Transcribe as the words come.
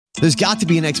There's got to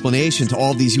be an explanation to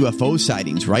all of these UFO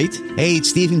sightings, right? Hey,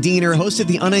 it's Stephen Diener, host of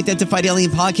the Unidentified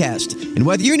Alien Podcast. And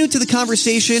whether you're new to the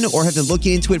conversation or have been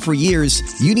looking into it for years,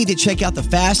 you need to check out the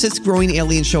fastest growing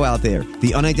alien show out there,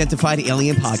 the Unidentified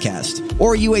Alien Podcast,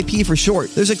 or UAP for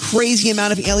short. There's a crazy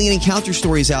amount of alien encounter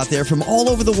stories out there from all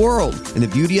over the world. And the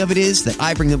beauty of it is that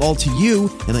I bring them all to you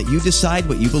and let you decide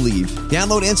what you believe.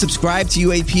 Download and subscribe to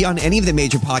UAP on any of the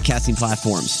major podcasting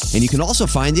platforms. And you can also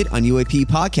find it on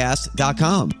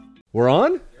UAPpodcast.com. We're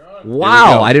on?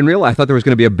 Wow, I didn't realize. I thought there was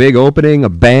going to be a big opening, a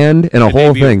band, and a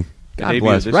whole thing. God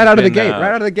bless. Right out of the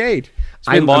gate. It's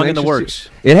been long in the works.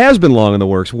 It has been long in the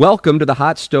works. Welcome to the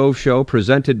Hot Stove Show,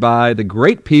 presented by the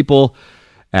great people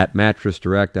at Mattress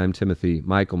Direct. I'm Timothy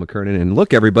Michael McKernan. And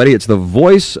look, everybody, it's the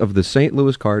voice of the St.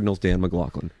 Louis Cardinals, Dan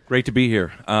McLaughlin. Great to be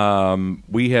here.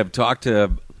 We have talked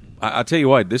to, I'll tell you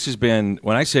what, this has been,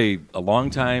 when I say a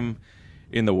long time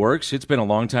in the works, it's been a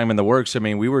long time in the works. I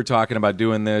mean, we were talking about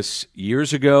doing this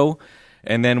years ago,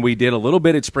 and then we did a little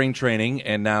bit at spring training,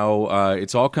 and now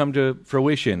it's all come to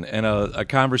fruition. And a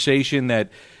conversation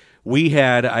that we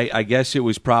had, I guess it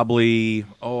was probably,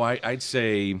 I'd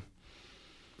say,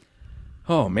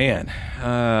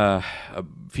 a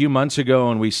few months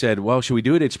ago, and we said, well, should we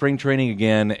do it at spring training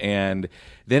again? And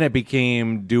then it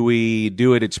became, do we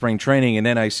do it at spring training? And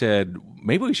then I said,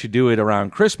 maybe we should do it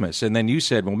around Christmas. And then you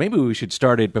said, well, maybe we should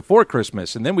start it before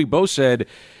Christmas. And then we both said,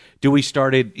 do we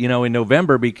start it, in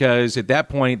November? Because at that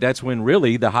point, that's when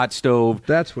really the hot stove...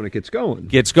 That's when it gets going.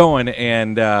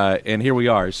 And here we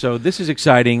are. So this is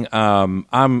exciting.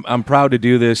 I'm proud to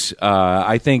do this.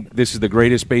 I think this is the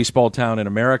greatest baseball town in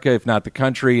America, if not the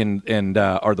country and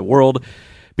or the world,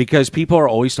 because people are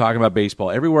always talking about baseball.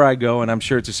 Everywhere I go, and I'm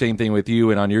sure it's the same thing with you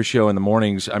and on your show in the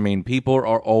mornings, I mean, people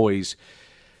are always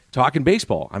talking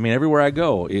baseball. I mean, everywhere I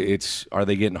go, are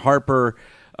they getting Harper?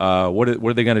 What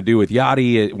are they going to do with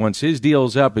Yachty once his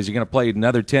deal's up? Is he going to play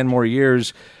another 10 more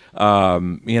years? Are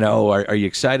you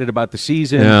excited about the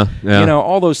season? Yeah.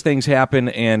 All those things happen,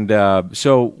 and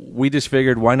so we just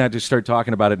figured, why not just start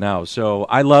talking about it now? So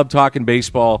I love talking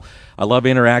baseball. I love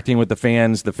interacting with the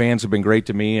fans. The fans have been great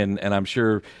to me, and I'm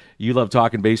sure you love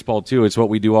talking baseball too. It's what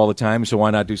we do all the time, so why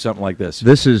not do something like this?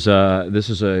 This is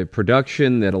a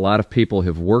production that a lot of people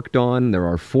have worked on. There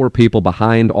are 4 people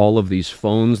behind all of these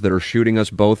phones that are shooting us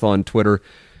both on Twitter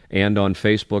and on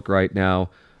Facebook right now.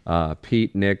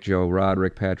 Pete, Nick, Joe,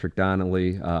 Roderick, Patrick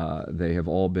Donnelly, they have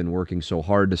all been working so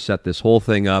hard to set this whole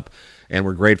thing up, and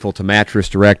we're grateful to Mattress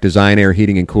Direct, Design Air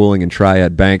Heating and Cooling, and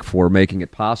Triad Bank for making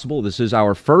it possible. This is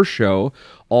our first show,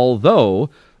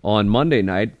 although on Monday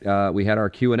night we had our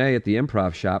Q&A at the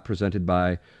Improv Shop presented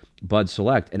by Bud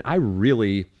Select, and I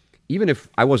really, even if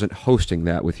I wasn't hosting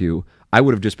that with you, I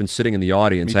would have just been sitting in the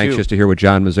audience anxious to hear what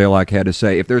John Mozeliak had to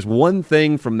say. If there's one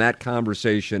thing from that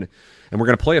conversation, and we're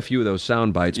going to play a few of those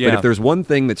sound bites, but if there's one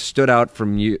thing that stood out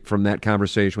from that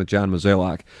conversation with John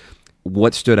Mozeliak,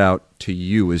 what stood out to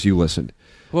you as you listened?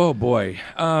 Oh, boy.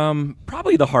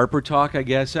 Probably the Harper talk, I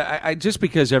guess. I just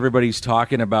because everybody's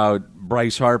talking about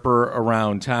Bryce Harper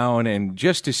around town, and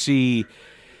just to see,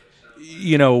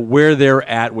 where they're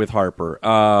at with Harper,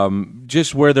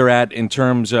 just where they're at in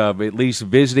terms of at least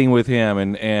visiting with him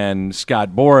and Scott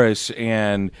Boras,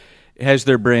 and has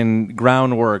there been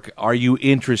groundwork? Are you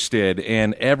interested?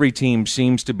 And every team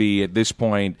seems to be, at this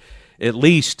point, at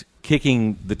least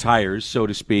kicking the tires, so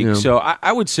to speak. Yeah. So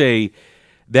I would say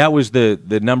that was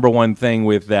the number one thing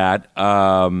with that.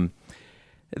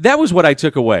 That was what I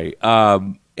took away.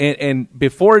 And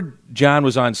before John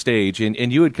was on stage,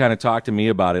 and you had kind of talked to me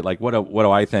about it, like, what do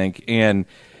I think? And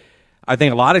I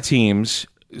think a lot of teams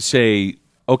say,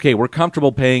 okay, we're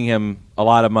comfortable paying him a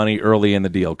lot of money early in the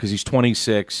deal because he's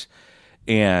 26.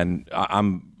 And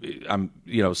I'm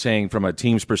saying from a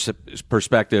team's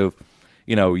perspective,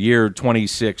 year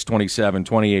 26, 27,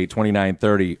 28, 29,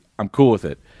 30, I'm cool with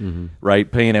it,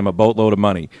 right? Paying him a boatload of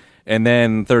money. And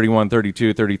then 31,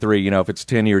 32, 33, if it's a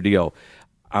 10-year deal,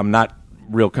 I'm not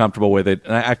real comfortable with it.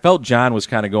 And I felt John was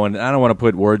kind of going, I don't want to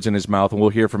put words in his mouth, and we'll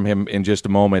hear from him in just a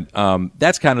moment.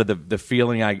 That's kind of the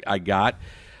feeling I got.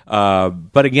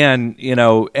 But again,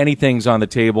 anything's on the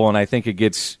table, and I think it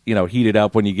gets, heated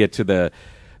up when you get to the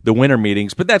winter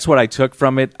meetings. But that's what I took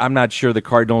from it. I'm not sure the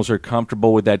Cardinals are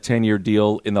comfortable with that 10-year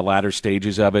deal in the latter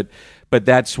stages of it, but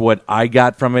that's what I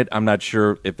got from it. I'm not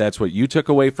sure if that's what you took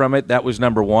away from it. That was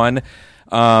number one.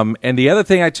 And the other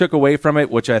thing I took away from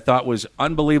it, which I thought was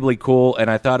unbelievably cool, and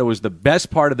I thought it was the best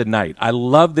part of the night. I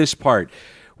love this part.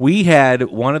 We had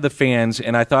one of the fans,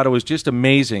 and I thought it was just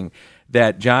amazing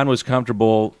that John was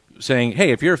comfortable saying,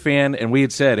 hey, if you're a fan, and we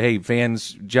had said, hey,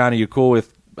 fans, John, are you cool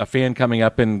with a fan coming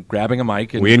up and grabbing a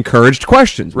mic? And we encouraged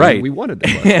questions. Right. We wanted to.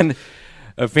 And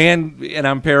a fan, and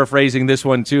I'm paraphrasing this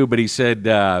one too, but he said,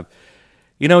 John,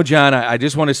 I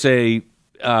just want to say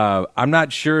I'm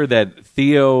not sure that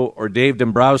Theo or Dave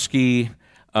Dombrowski,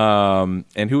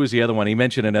 and who was the other one? He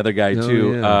mentioned another guy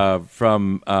too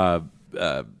from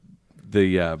the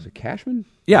Is it Cashman?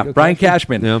 Yeah, Brian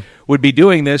Cashman would be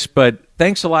doing this, but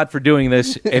thanks a lot for doing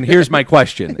this, and here's my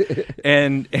question.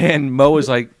 And Mo was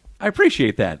like, I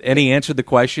appreciate that. And he answered the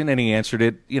question, and he answered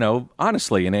it,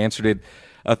 honestly, and answered it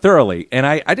thoroughly. And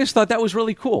I just thought that was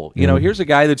really cool. Here's a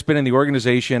guy that's been in the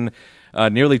organization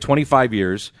nearly 25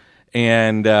 years,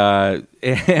 and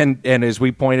as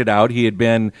we pointed out, he had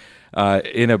been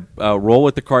in a role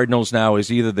with the Cardinals now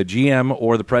as either the GM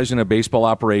or the president of baseball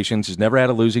operations. He's never had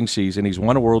a losing season. He's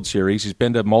won a World Series. He's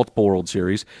been to multiple World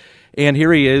Series. And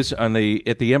here he is at the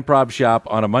Improv Shop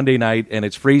on a Monday night, and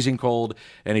it's freezing cold,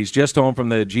 and he's just home from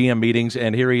the GM meetings,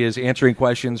 and here he is answering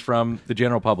questions from the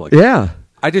general public. Yeah.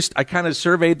 I kind of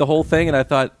surveyed the whole thing, and I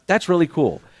thought, that's really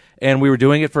cool. And we were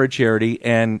doing it for a charity,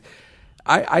 and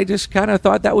I just kind of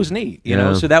thought that was neat, you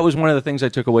know. So that was one of the things I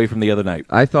took away from the other night.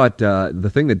 I thought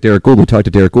the thing that Derek Gould, we talked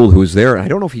to Derek Gould, who was there, and I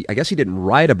don't know if I guess he didn't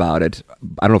write about it.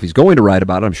 I don't know if he's going to write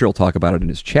about it. I'm sure he'll talk about it in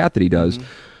his chat that he does. Mm-hmm.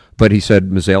 But he said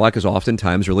Mozeliak is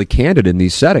oftentimes really candid in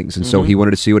these settings, and so he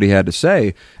wanted to see what he had to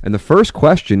say. And the first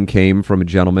question came from a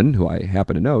gentleman who I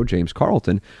happen to know, James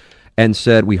Carlton, and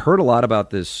said, we heard a lot about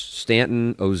this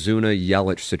Stanton, Ozuna,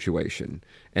 Yelich situation.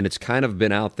 And it's kind of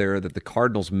been out there that the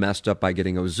Cardinals messed up by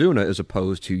getting Ozuna as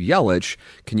opposed to Yelich.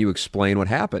 Can you explain what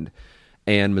happened?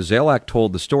 And Mozeliak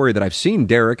told the story that I've seen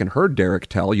Derek and heard Derek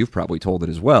tell. You've probably told it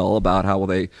as well about how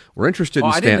they were interested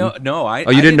in Stanton. I didn't know.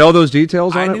 You didn't know those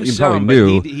details on it? I knew you some, probably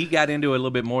knew. But he got into it a little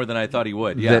bit more than I thought he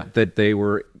would. Yeah, that they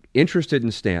were interested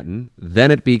in Stanton. Then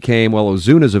it became, well,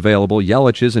 Ozuna's available,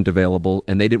 Yelich isn't available,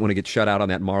 and they didn't want to get shut out on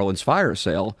that Marlins fire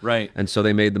sale. Right. And so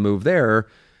they made the move there.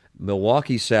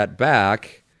 Milwaukee sat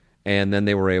back, and then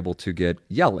they were able to get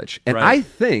Yelich. And I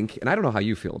think, and I don't know how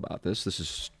you feel about this, this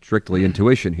is strictly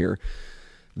intuition here,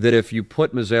 that if you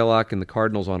put Mozeliak and the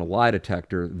Cardinals on a lie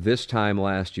detector this time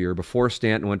last year, before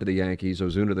Stanton went to the Yankees,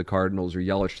 Ozuna to the Cardinals, or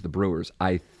Yelich to the Brewers,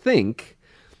 I think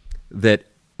that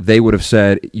they would have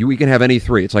said, we can have any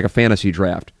three. It's like a fantasy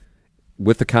draft.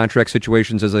 With the contract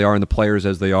situations as they are and the players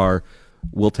as they are,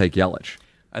 we'll take Yelich.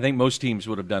 I think most teams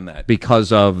would have done that.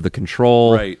 Because of the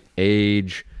control,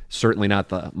 age, certainly not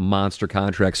the monster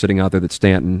contract sitting out there that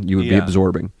Stanton you would be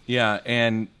absorbing. Yeah,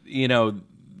 and,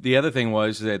 the other thing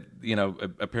was that,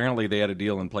 apparently they had a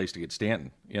deal in place to get Stanton.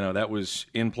 That was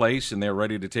in place, and they're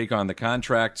ready to take on the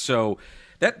contract. So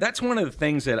that's one of the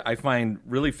things that I find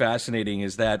really fascinating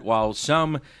is that while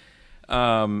some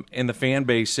in the fan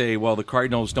base say, well, the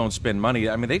Cardinals don't spend money,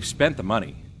 I mean, they've spent the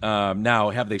money. Now,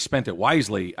 have they spent it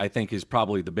wisely, I think is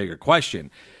probably the bigger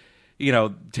question.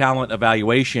 Talent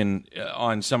evaluation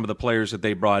on some of the players that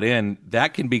they brought in,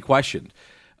 that can be questioned.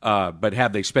 But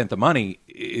have they spent the money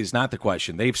is not the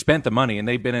question. They've spent the money, and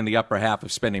they've been in the upper half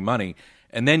of spending money.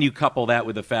 And then you couple that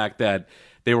with the fact that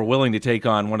they were willing to take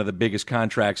on one of the biggest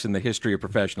contracts in the history of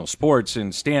professional sports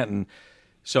in Stanton.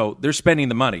 So they're spending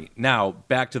the money. Now,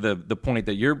 back to the point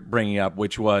that you're bringing up,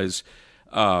 which was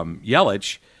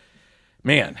Yelich.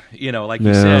 Man, like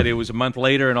you said, it was a month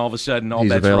later, and all of a sudden all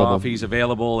bets are off. He's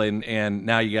available, and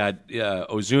now you got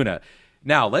Ozuna.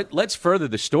 Now, let's further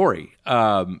the story.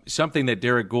 Something that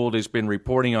Derek Gould has been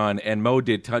reporting on, and Mo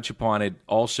did touch upon it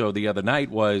also the other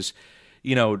night, was,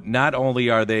 not only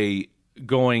are they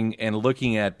going and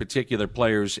looking at particular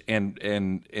players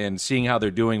and seeing how they're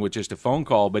doing with just a phone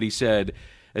call, but he said,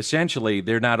 essentially,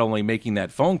 they're not only making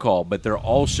that phone call, but they're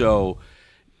also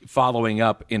following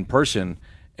up in person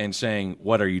and saying,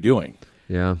 what are you doing?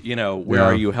 Yeah. Where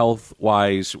are you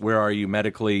health-wise? Where are you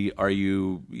medically? Are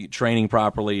you training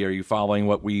properly? Are you following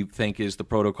what we think is the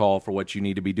protocol for what you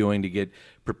need to be doing to get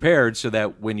prepared so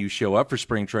that when you show up for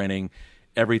spring training,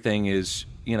 everything is,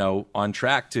 on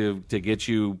track to get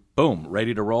you, boom,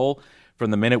 ready to roll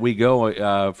from the minute we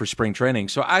go for spring training.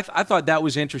 So I thought that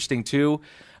was interesting, too.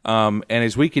 And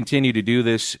as we continue to do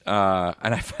this,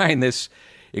 and I find this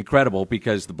incredible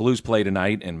because the Blues play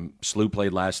tonight and SLU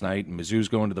played last night and Mizzou's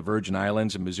going to the Virgin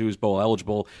Islands and Mizzou's bowl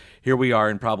eligible. Here we are,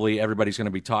 and probably everybody's going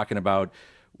to be talking about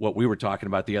what we were talking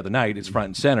about the other night. It's front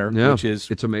and center, which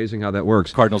is it's amazing how that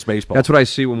works. Cardinals baseball. That's what I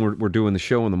see when we're doing the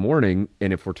show in the morning,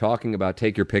 and if we're talking about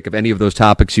take your pick of any of those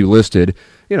topics you listed,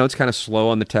 it's kind of slow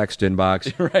on the text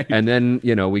inbox. Right. And then,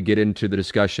 we get into the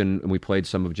discussion, and we played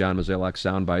some of John Mozeliak's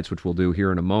sound bites, which we'll do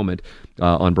here in a moment,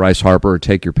 on Bryce Harper,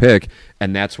 take your pick,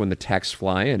 and that's when the texts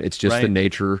fly in. It's just the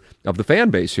nature of the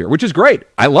fan base here, which is great.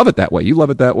 I love it that way. You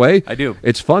love it that way? I do.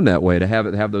 It's fun that way to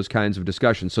have those kinds of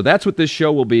discussions. So that's what this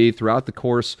show will be throughout the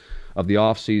course of the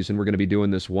off season. We're going to be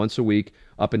doing this once a week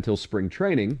up until spring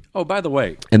training. Oh, by the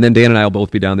way, And then Dan and I will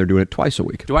both be down there doing it twice a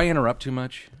week. do I interrupt too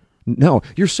much? No,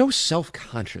 you're so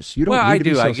self-conscious. You don't Well, need I to be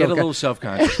do. so I get a little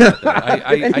self-conscious.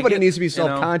 Anybody needs to be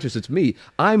self-conscious. It's me.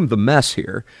 I'm the mess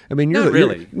here. I mean, you're Not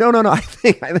really. No. I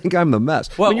think I'm the mess.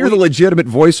 Well, you're the legitimate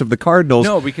voice of the Cardinals.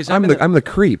 No, because I'm the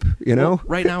creep. You know. Well,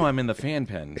 right now I'm in the fan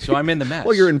pen, so I'm in the mess.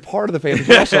 Well, you're in part of the fan. But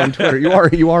you're also on Twitter.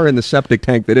 You are in the septic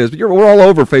tank that is. But we're all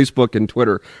over Facebook and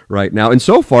Twitter right now. And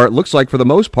so far, it looks like for the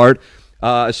most part.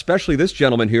 Especially this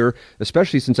gentleman here,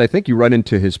 especially since I think you run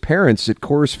into his parents at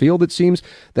Coors Field, it seems.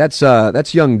 That's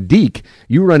young Deke.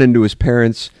 You run into his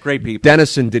parents. Great people.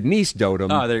 Dennis and Denise Dotem.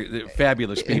 Oh, they're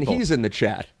fabulous people. And he's in the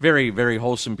chat. Very, very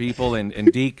wholesome people.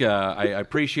 And Deke, I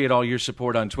appreciate all your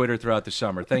support on Twitter throughout the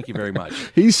summer. Thank you very much.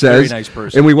 He says, very nice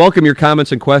person. and we welcome your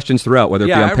comments and questions throughout, whether it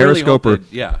be on I really Periscope hope or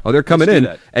that- oh, they're coming let's in, do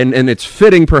that. and it's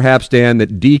fitting, perhaps, Dan,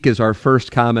 that Deke is our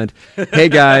first comment. Hey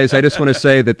guys, I just want to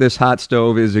say that this hot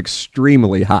stove is extremely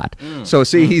hot. So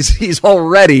see, he's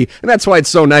already, and that's why it's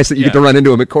so nice that you get to run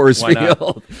into him at Coors Why not?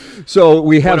 Field. So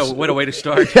we have What a way to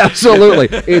start. Absolutely.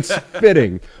 It's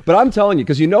fitting. But I'm telling you,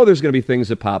 because there's going to be things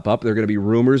that pop up. There are going to be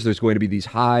rumors. There's going to be these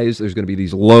highs. There's going to be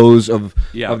these lows of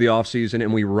the offseason,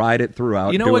 and we ride it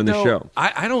throughout doing the show.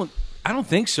 I don't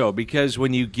think so, because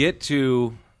when you get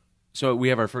to... So we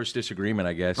have our first disagreement,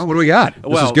 I guess. Oh, what do we got? This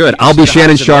Well, is good. it's I'll be the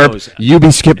Shannon highs and Sharp. lows. You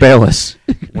be Skip Bayless.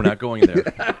 We're not going there.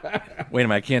 Wait a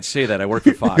minute, I can't say that. I work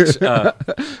for Fox. But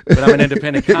I'm an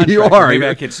independent contractor. You are. Maybe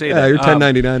I could say that. You're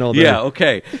 1099 all day. Yeah,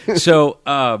 okay. So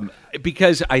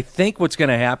because I think what's going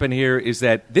to happen here is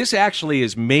that this actually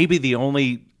is maybe the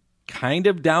only kind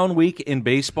of down week in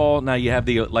baseball. Now you have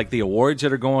the awards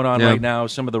that are going on right now,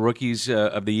 some of the rookies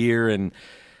of the year and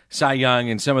Cy Young,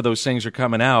 and some of those things are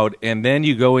coming out, and then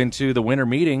you go into the winter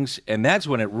meetings, and that's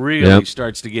when it really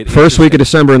starts to get First week of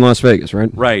interesting. December in Las Vegas, right?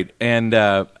 Right, and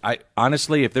I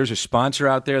honestly, if there's a sponsor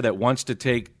out there that wants to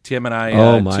take Tim and I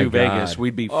to Vegas,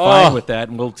 we'd be fine with that,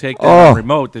 and we'll take that on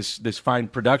remote. This fine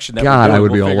production that we're doing. I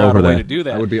would be we'll all figure out over a way that. to do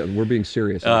that. We're being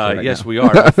serious. Yes, we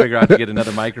are. We'll figure out to get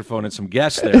another microphone and some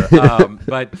guests there.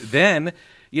 But then,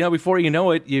 before you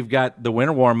know it, you've got the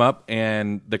winter warm-up,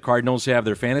 and the Cardinals have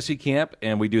their fantasy camp,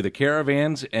 and we do the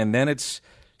caravans, and then it's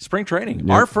spring training. Yep.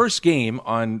 Our first game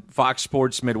on Fox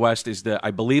Sports Midwest is,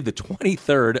 I believe, the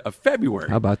 23rd of February.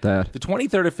 How about that? The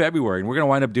 23rd of February, and we're going to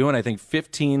wind up doing, I think,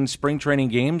 15 spring training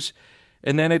games,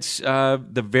 and then it's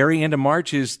the very end of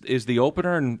March is the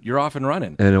opener, and you're off and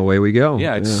running. And away we go.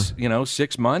 Yeah, it's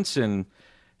 6 months, and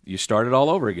you start it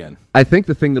all over again. I think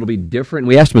the thing that'll be different,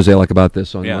 we asked Mozeliak about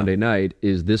this on Yeah. Monday night,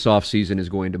 is this offseason is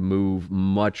going to move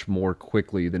much more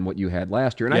quickly than what you had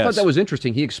last year. And I thought that was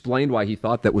interesting. He explained why he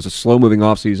thought that was a slow-moving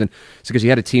offseason. It's because he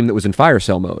had a team that was in fire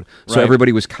sale mode. So Right.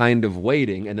 everybody was kind of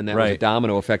waiting, and then that was a Right.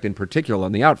 domino effect in particular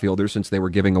on the outfielders since they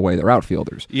were giving away their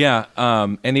outfielders. Yeah,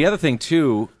 and the other thing,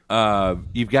 too,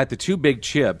 you've got the two big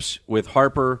chips with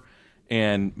Harper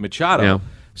and Machado. Yeah.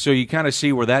 So you kind of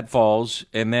see where that falls,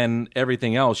 and then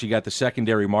everything else, you got the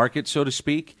secondary market, so to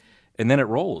speak, and then it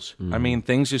rolls. I mean,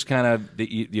 things just kind of,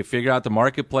 you figure out the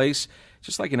marketplace,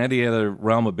 just like in any other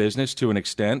realm of business to an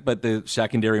extent, but the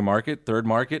secondary market, third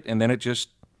market, and then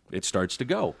it starts to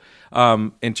go.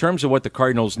 In terms of what the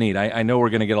Cardinals need, I know we're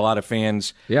going to get a lot of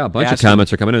fans. Yeah, a bunch asking, of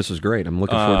comments are coming in. This is great. I'm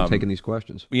looking forward to taking these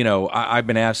questions. I've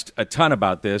been asked a ton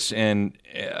about this, and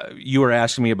you were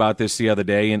asking me about this the other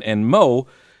day, and Mo,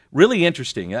 really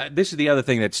interesting. This is the other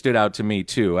thing that stood out to me,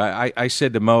 too. I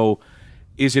said to Mo,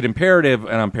 is it imperative,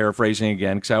 and I'm paraphrasing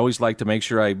again, because I always like to make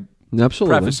sure I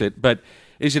preface it, but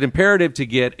is it imperative to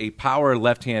get a power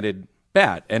left-handed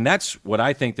bat? And that's what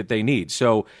I think that they need.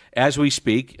 So as we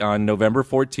speak, on November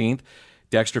 14th,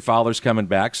 Dexter Fowler's coming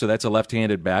back, so that's a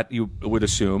left-handed bat, you would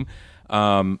assume.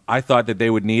 I thought that they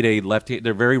would need a left-handed.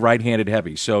 They're very right-handed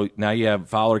heavy. So now you have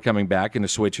Fowler coming back and a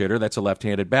switch hitter. That's a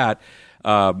left-handed bat.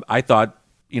 I thought,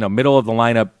 middle of the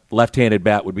lineup, left-handed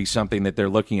bat would be something that they're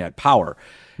looking at, power.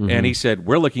 And he said,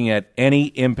 we're looking at any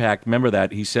impact. Remember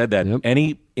that? He said that,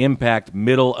 any impact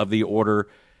middle of the order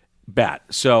bat.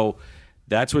 So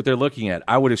that's what they're looking at.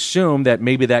 I would assume that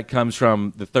maybe that comes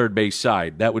from the third base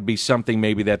side. That would be something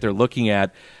maybe that they're looking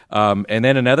at. And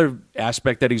then another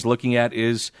aspect that he's looking at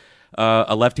is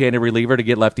a left-handed reliever to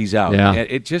get lefties out. Yeah.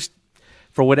 It just,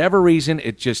 for whatever reason,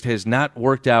 it just has not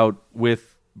worked out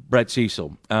with Brett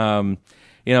Cecil.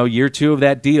 Year two of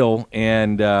that deal,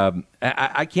 and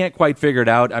I can't quite figure it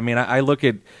out. I mean, I look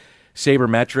at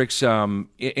sabermetrics.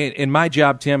 In my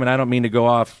job, Tim, and I don't mean to go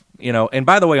off, and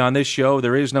by the way, on this show,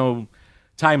 there is no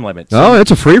time limit. Oh,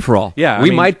 it's a free-for-all. Yeah,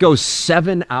 we might go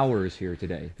 7 hours here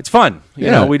today. It's fun. You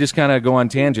Yeah. know, we just kind of go on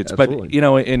tangents. Absolutely. But, you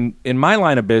know, in my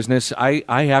line of business,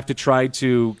 I have to try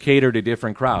to cater to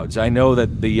different crowds. I know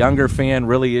that the younger fan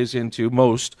really is into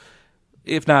most,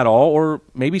 if not all, or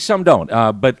maybe some don't,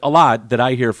 but a lot that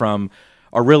I hear from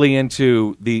are really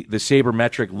into the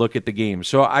sabermetric look at the game.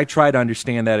 So I try to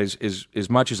understand that as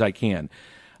much as I can.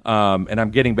 And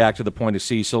I'm getting back to the point of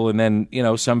Cecil. And then, you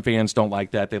know, some fans don't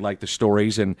like that. They like the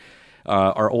stories. And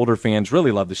our older fans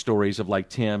really love the stories of like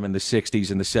Tim in the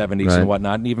 60s and the 70s Right. and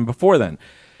whatnot, and even before then.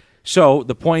 So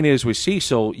the point is with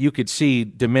Cecil, you could see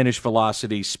diminished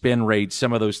velocity, spin rates,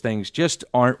 some of those things just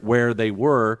aren't where they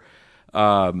were.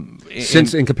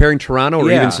 Since in comparing Toronto, or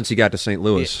Yeah. even since he got to St.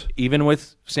 Louis? Even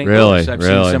with St. Really? Louis, I've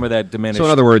Really? seen some of that diminished. So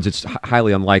in other words, it's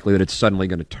highly unlikely that it's suddenly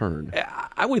going to turn.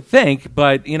 I would think,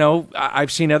 but, you know,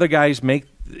 I've seen other guys make,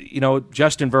 you know,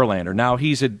 Justin Verlander. Now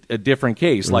he's a different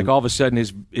case. Like all of a sudden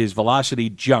his velocity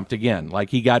jumped again.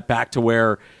 Like he got back to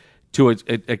an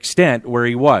extent where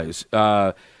he was.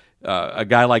 A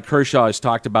guy like Kershaw has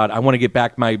talked about, I want to get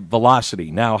back my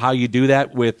velocity. Now, how you do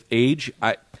that with age,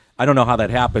 I don't know how that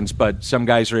happens, but some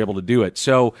guys are able to do it.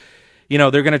 So, you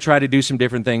know, they're going to try to do some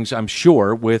different things, I'm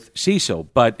sure, with Cecil,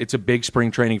 but it's a big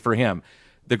spring training for him.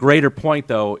 The greater point,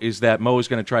 though, is that Mo is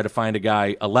going to try to find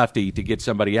a lefty, to get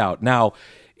somebody out. Now,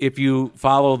 if you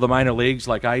follow the minor leagues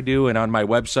like I do, and on my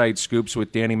website,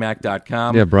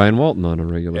 scoopswithdannymac.com. Yeah, Brian Walton on a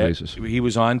regular basis. He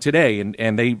was on today,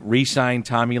 and they re-signed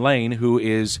Tommy Lane, who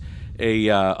is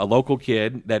a local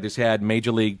kid that has had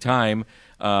major league time,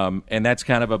 and that's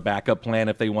kind of a backup plan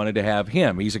if they wanted to have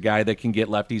him. He's a guy that can get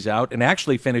lefties out, and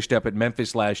actually finished up at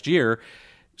Memphis last year.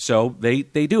 So they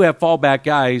do have fallback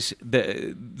guys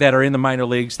that are in the minor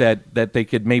leagues that they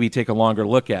could maybe take a longer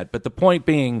look at. But the point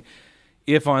being,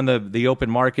 if on the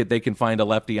open market they can find a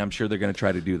lefty, I'm sure they're going to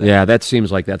try to do that. Yeah, that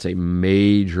seems like that's a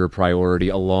major priority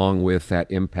along with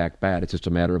that impact bat. It's just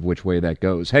a matter of which way that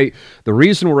goes. Hey, the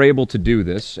reason we're able to do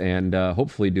this, and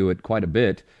hopefully do it quite a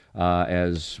bit,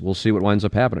 as we'll see what winds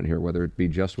up happening here, whether it be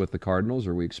just with the Cardinals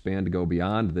or we expand to go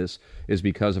beyond this, is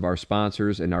because of our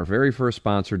sponsors. And our very first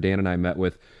sponsor Dan and I met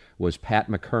with was Pat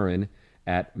McCurran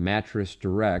at Mattress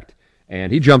Direct.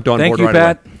 And he jumped on Thank board you, right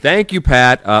Pat. away. Thank you,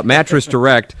 Pat. Mattress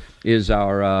Direct is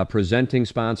our presenting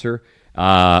sponsor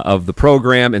of the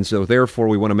program, and so therefore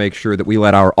we want to make sure that we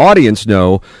let our audience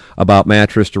know about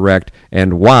Mattress Direct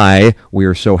and why we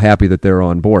are so happy that they're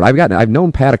on board. I've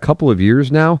known Pat a couple of years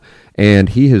now, and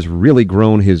he has really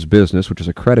grown his business, which is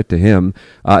a credit to him.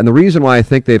 And the reason why I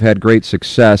think they've had great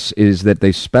success is that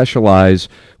they specialize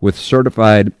with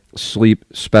certified sleep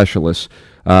specialists.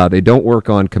 They don't work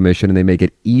on commission, and they make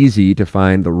it easy to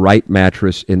find the right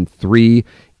mattress in 3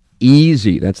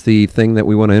 easy, that's the thing that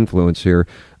we want to influence here,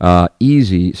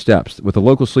 easy steps. With a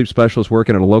local sleep specialist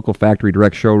working at a local factory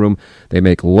direct showroom, they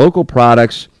make local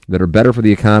products that are better for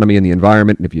the economy and the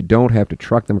environment, and if you don't have to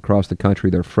truck them across the country,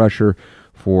 they're fresher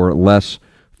for less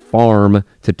farm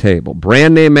to table.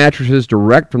 Brand name mattresses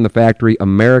direct from the factory,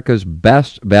 America's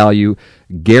best value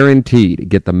guaranteed.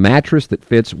 Get the mattress that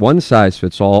fits, one size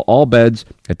fits all. All beds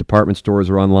at department stores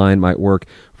or online might work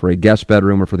for a guest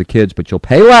bedroom or for the kids, but you'll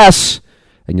pay less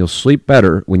and you'll sleep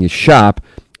better when you shop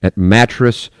at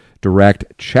Mattress Direct.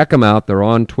 Check them out. They're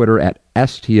on Twitter at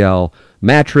STL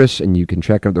Mattress, and you can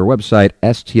check out their website,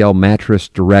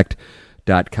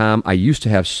 stlmattressdirect.com. I used to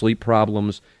have sleep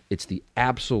problems. It's the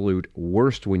absolute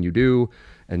worst when you do,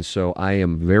 and so I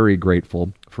am very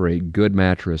grateful for a good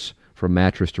mattress from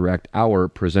Mattress Direct, our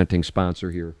presenting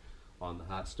sponsor here on the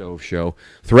Hot Stove Show,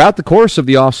 throughout the course of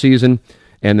the off-season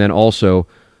and then also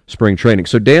spring training.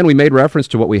 So, Dan, we made reference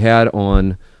to what we had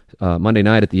on Monday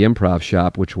night at the Improv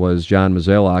Shop, which was John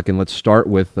Mozeliak, and let's start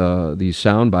with these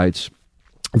sound bites.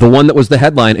 The one that was the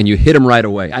headline, and you hit him right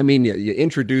away. I mean, you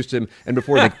introduced him, and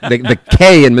before the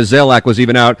K in Mozeliak was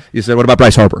even out, you said, what about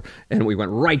Bryce Harper? And we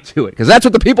went right to it, because that's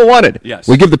what the people wanted. Yes.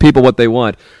 We give the people what they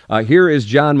want. Here is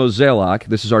John Mozeliak.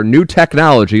 This is our new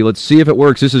technology. Let's see if it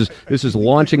works. This is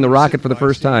launching the rocket for the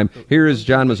first time. Here is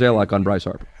John Mozeliak on Bryce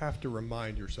Harper. Have to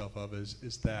remind yourself of is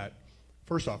that,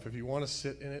 first off, if you want to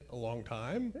sit in it a long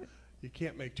time, you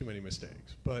can't make too many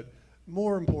mistakes. But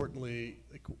more importantly,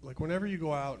 like whenever you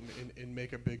go out and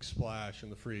make a big splash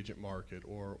in the free agent market,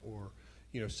 or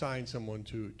sign someone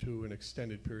to an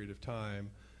extended period of time,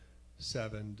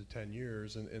 7 to 10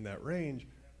 years in that range,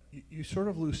 you sort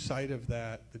of lose sight of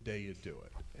that the day you do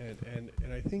it. And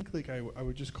I think I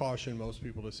would just caution most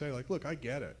people to say, look, I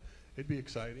get it. It'd be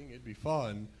exciting, it'd be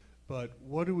fun, but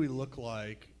what do we look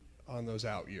like on those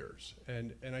out years?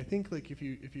 And I think if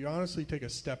you honestly take a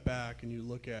step back and you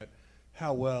look at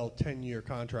how well 10-year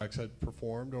contracts had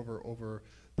performed over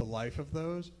the life of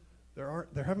those,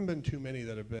 there haven't been too many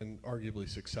that have been arguably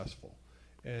successful.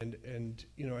 And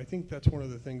I think that's one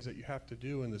of the things that you have to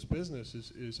do in this business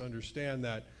is understand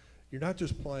that you're not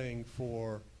just playing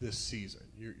for this season.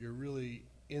 You're really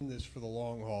in this for the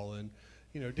long haul. And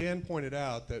Dan pointed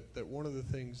out that one of the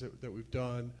things that we've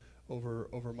done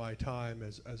over my time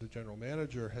as a general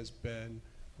manager has been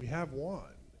we have won,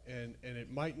 and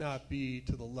it might not be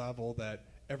to the level that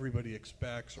everybody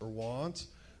expects or wants,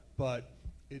 but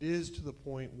it is to the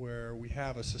point where we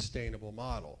have a sustainable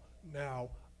model. Now,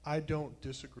 I don't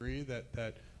disagree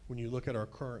that when you look at our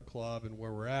current club and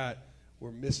where we're at,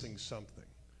 we're missing something.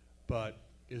 But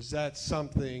is that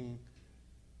something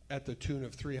at the tune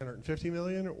of $350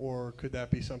 million, or could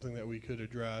that be something that we could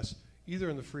address either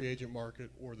in the free agent market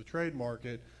or the trade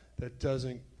market that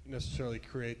doesn't necessarily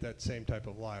create that same type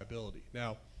of liability?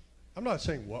 Now, I'm not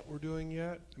saying what we're doing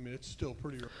yet. I mean, it's still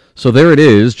pretty early. So there it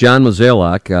is, John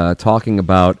Mozeliak talking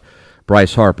about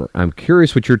Bryce Harper. I'm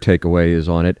curious what your takeaway is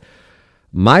on it.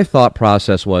 My thought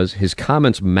process was his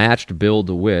comments matched Bill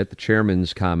DeWitt, the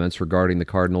chairman's comments regarding the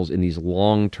Cardinals in these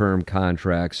long-term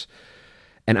contracts.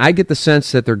 And I get the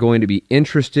sense that they're going to be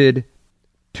interested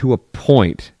to a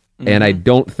point. And I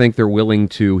don't think they're willing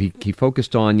to. He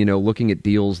focused on, looking at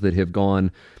deals that have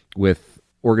gone with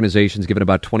organizations giving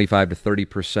about 25 to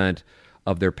 30%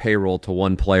 of their payroll to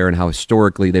one player and how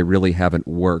historically they really haven't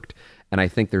worked. And I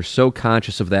think they're so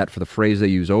conscious of that for the phrase they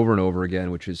use over and over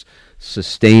again, which is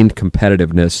sustained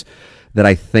competitiveness, that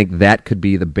I think that could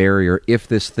be the barrier if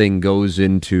this thing goes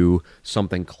into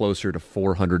something closer to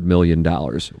 $400 million.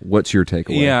 What's your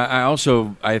takeaway? Yeah,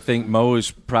 I think Mo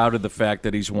is proud of the fact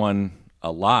that he's won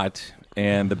a lot,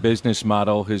 and the business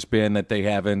model has been that they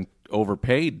haven't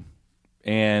overpaid.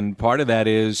 And part of that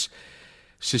is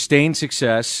sustained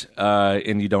success,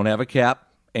 and you don't have a cap.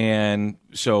 And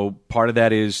so part of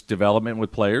that is development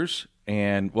with players,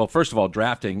 and, well, first of all,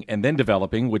 drafting and then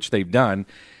developing, which they've done.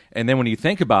 And then when you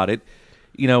think about it,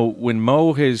 when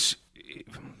Mo has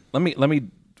 – let me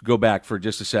go back for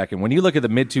just a second. When you look at the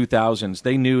mid-2000s,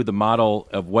 they knew the model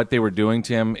of what they were doing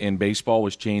to him in baseball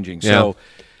was changing. Yeah. So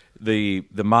the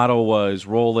model was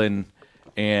Rolen,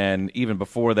 and even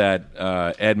before that,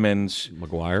 Edmonds,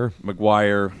 McGuire,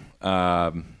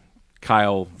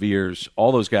 Kyle Veers,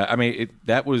 all those guys. I mean,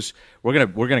 that was we're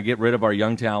gonna get rid of our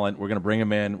young talent. We're gonna bring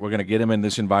them in. We're gonna get them in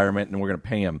this environment, and we're gonna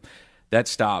pay them. That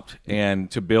stopped. And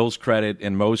to Bill's credit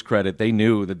and Mo's credit, they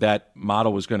knew that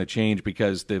model was going to change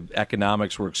because the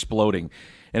economics were exploding.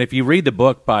 And if you read the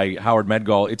book by Howard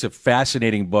Medgall, it's a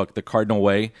fascinating book, The Cardinal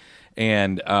Way.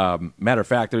 And matter of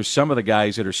fact, there's some of the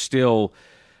guys that are still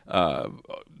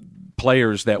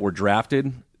players that were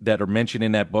drafted that are mentioned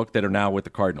in that book that are now with the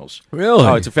Cardinals. Really?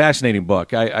 Oh, it's a fascinating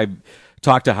book. I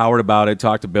talked to Howard about it,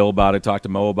 talked to Bill about it, talked to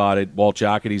Mo about it. Walt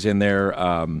Jocketty's in there.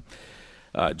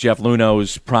 Jeff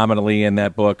Luno's prominently in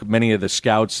that book. Many of the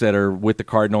scouts that are with the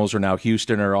Cardinals are now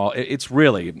Houston. It's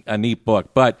really a neat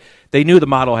book. But they knew the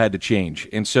model had to change.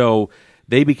 And so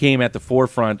they became at the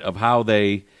forefront of how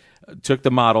they took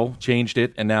the model, changed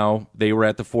it, and now they were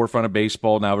at the forefront of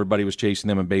baseball. Now everybody was chasing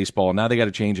them in baseball. And now they got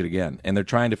to change it again. And they're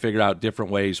trying to figure out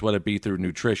different ways, whether it be through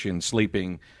nutrition,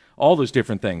 sleeping, all those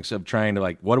different things of trying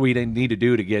to, what do we need to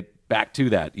do to get back to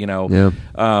that, Yeah.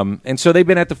 And so they've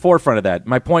been at the forefront of that.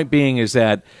 My point being is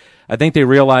that I think they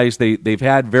realize they've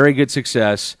had very good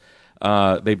success.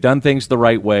 They've done things the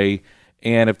right way.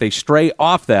 And if they stray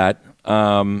off that,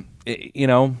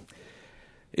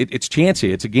 it's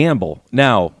chancy. It's a gamble.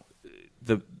 Now,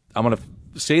 I'm going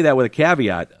to say that with a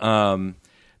caveat.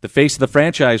 The face of the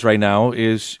franchise right now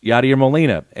is Yadier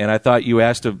Molina. And I thought you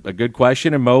asked a good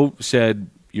question, and Mo said,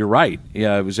 you're right.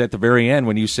 Yeah, it was at the very end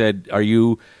when you said, are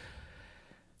you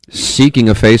seeking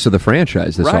a face of the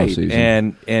franchise this right.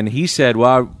 offseason? And he said,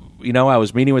 well, I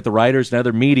was meeting with the writers and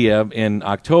other media in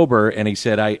October, and he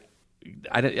said, I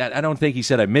don't think he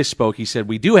said I misspoke. He said,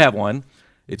 we do have one.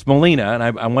 It's Molina, and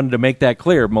I wanted to make that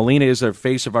clear. Molina is the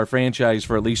face of our franchise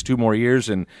for at least 2 more years.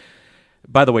 And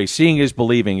by the way, seeing is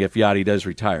believing. If Yachty does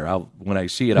retire, when I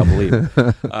see it, I'll believe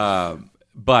it.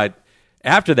 But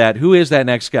after that, who is that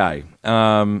next guy?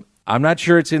 I'm not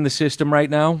sure it's in the system right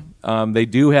now. They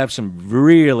do have some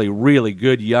really, really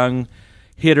good young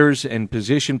hitters and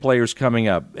position players coming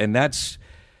up, and that's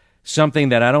something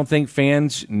that I don't think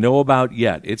fans know about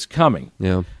yet. It's coming.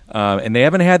 Yeah. And they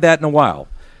haven't had that in a while.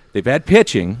 They've had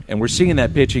pitching, and we're seeing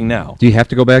that pitching now. Do you have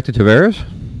to go back to Taveras?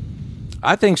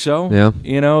 I think so.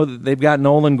 Yeah. They've got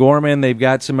Nolan Gorman. They've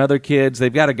got some other kids.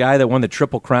 They've got a guy that won the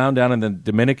Triple Crown down in the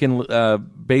Dominican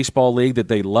Baseball League that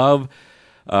they love.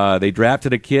 They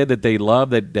drafted a kid that they love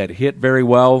that hit very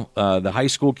well. The high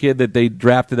school kid that they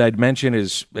drafted, I'd mentioned,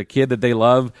 is a kid that they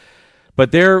love.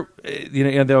 But they're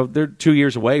 2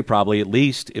 years away, probably at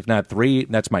least, if not 3.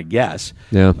 That's my guess.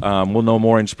 Yeah. We'll know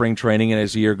more in spring training and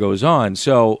as the year goes on.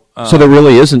 So there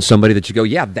really isn't somebody that you go,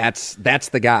 yeah, that's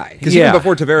the guy. Because Yeah. even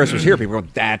before Tavares was here, people were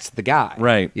going, that's the guy,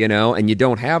 Right. And you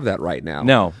don't have that right now.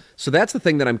 No. So that's the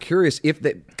thing that I'm curious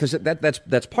because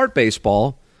that's part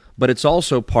baseball, but it's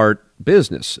also part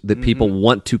business that people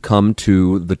want to come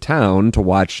to the town to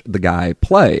watch the guy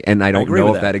play, and I don't agree know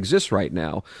with if that exists right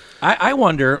now. I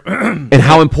wonder. And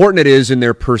how important it is in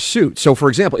their pursuit. So, for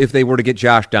example, if they were to get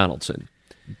Josh Donaldson,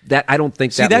 that I don't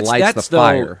think that lights the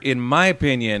fire. Though, in my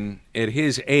opinion, at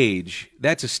his age,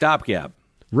 that's a stopgap.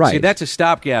 Right. See, that's a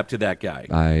stopgap to that guy.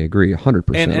 I agree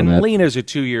 100%. And on that. Molina's a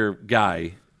 2-year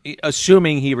guy,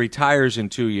 assuming he retires in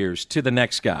 2 years to the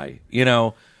next guy.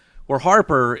 Where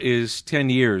Harper is 10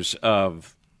 years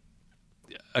of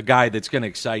a guy that's going to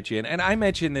excite you. And I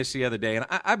mentioned this the other day, and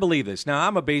I believe this. Now,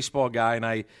 I'm a baseball guy, and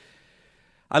I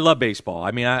love baseball.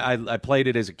 I mean, I played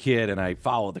it as a kid, and I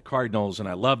followed the Cardinals, and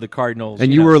I love the Cardinals.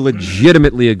 And you were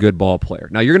legitimately a good ball player.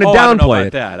 Now, you're going to I don't know downplay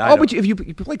about it. that. But if you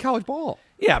played college ball.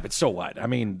 Yeah, but so what? I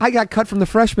mean, I got cut from the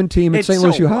freshman team at St.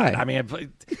 Louis U High. I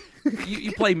mean,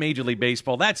 you play Major League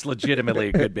Baseball. That's legitimately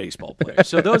a good baseball player.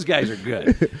 So those guys are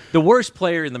good. The worst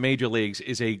player in the major leagues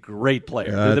is a great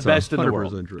player. They're the best in the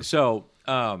world. True. So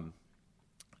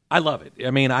I love it.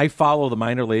 I mean, I follow the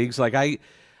minor leagues. Like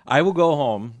I will go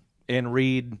home and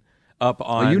read up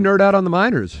on. You nerd out on the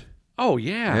minors. Oh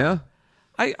yeah. Yeah.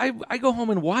 I go home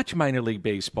and watch minor league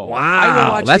baseball.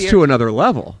 Wow, that's to another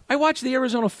level. I watch the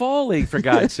Arizona Fall League, for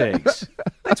God's sakes.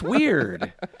 That's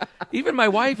weird. Even my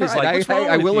wife is like, what's wrong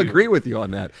I with will you? agree with you on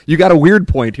that. You got a weird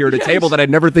point here at a Yes. table that I'd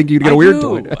never think you'd get a weird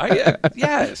point.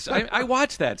 Yes, I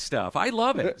watch that stuff. I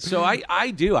love it. So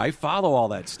I do. I follow all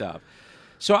that stuff.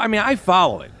 So, I mean, I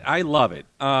follow it. I love it.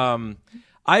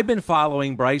 I've been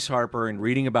following Bryce Harper and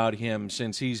reading about him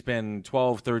since he's been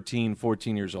 12, 13,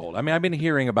 14 years old. I mean, I've been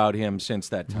hearing about him since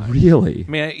that time. Really?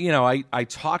 I mean, I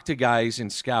talk to guys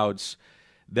and scouts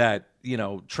that,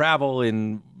 travel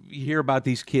and hear about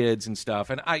these kids and stuff.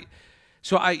 And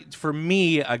for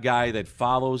me, a guy that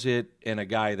follows it and a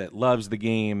guy that loves the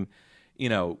game,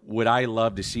 would I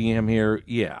love to see him here?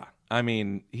 Yeah. I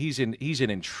mean, he's an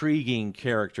intriguing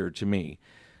character to me.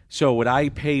 So would I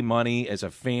pay money as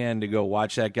a fan to go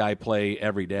watch that guy play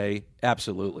every day?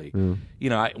 Absolutely.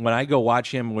 When I go watch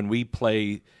him when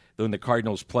the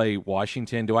Cardinals play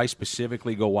Washington, do I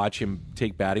specifically go watch him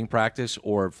take batting practice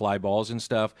or fly balls and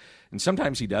stuff? And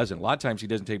sometimes he doesn't. A lot of times he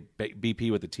doesn't take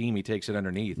BP with the team. He takes it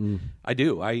underneath. I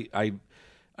do. I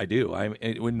do.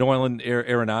 When Nolan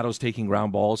Arenado's taking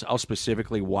ground balls, I'll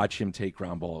specifically watch him take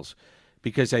ground balls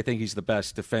because I think he's the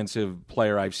best defensive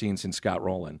player I've seen since Scott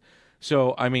Rowland.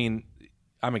 So, I mean,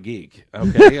 I'm a geek,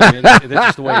 okay? I mean, that's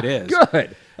just the way it is.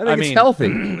 Good. I think it's healthy.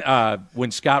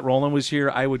 When Scott Rowland was here,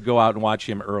 I would go out and watch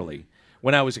him early.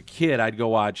 When I was a kid, I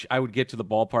would get to the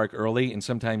ballpark early and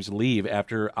sometimes leave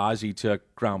after Ozzie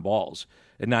took ground balls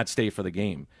and not stay for the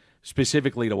game,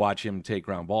 specifically to watch him take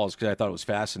ground balls because I thought it was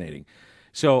fascinating.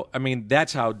 So, I mean,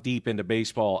 that's how deep into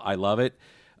baseball I love it.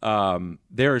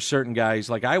 There are certain guys,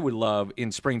 like I would love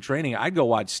in spring training, I'd go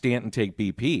watch Stanton take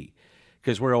BP.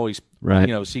 Because we're always,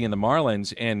 seeing the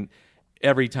Marlins, and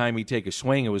every time he'd take a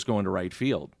swing, it was going to right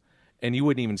field, and you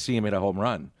wouldn't even see him hit a home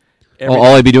run.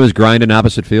 All he'd be doing is grind in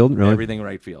opposite field, really? Everything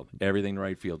right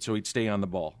field. So he'd stay on the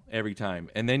ball every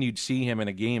time, and then you'd see him in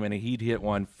a game, and he'd hit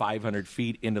one 500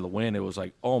 feet into the wind. It was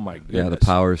like, oh my goodness. Yeah, the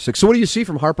power is sick. So what do you see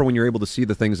from Harper when you're able to see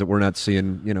the things that we're not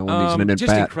seeing? When he's in an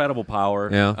just at-bat? Incredible power.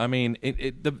 Yeah. I mean,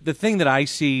 the thing that I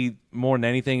see more than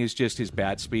anything is just his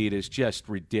bat speed is just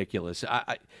ridiculous.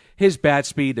 His bat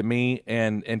speed to me,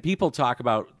 and people talk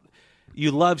about, you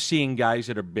love seeing guys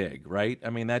that are big, right? I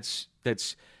mean, that's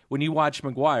when you watch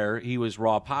McGwire, he was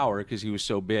raw power because he was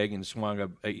so big and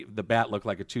swung the bat looked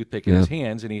like a toothpick in his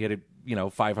hands, and he hit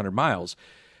it 500 miles.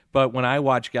 But when I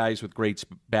watch guys with great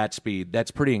bat speed,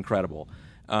 that's pretty incredible.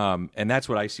 And that's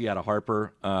what I see out of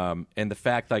Harper. And the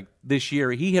fact, like this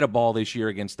year, he hit a ball this year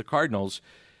against the Cardinals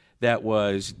that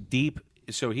was deep.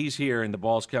 So he's here, and the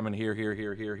ball's coming here.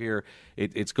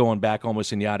 It's going back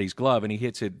almost in Yachty's glove, and he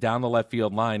hits it down the left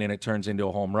field line, and it turns into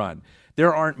a home run.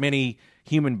 There aren't many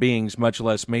human beings, much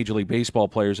less Major League Baseball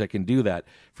players, that can do that.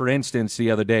 For instance, the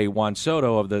other day, Juan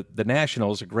Soto of the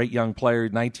Nationals, a great young player,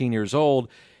 19 years old,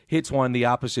 hits one the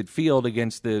opposite field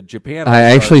against the Japan. I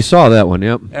actually saw that one,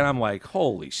 yep. And I'm like,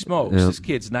 holy smokes, this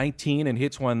kid's 19 and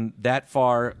hits one that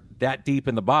far, that deep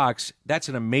in the box. That's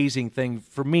an amazing thing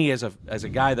for me as a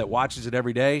guy that watches it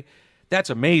every day. That's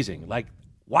amazing. Like,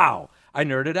 wow, I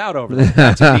nerded out over that.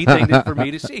 That's a neat thing for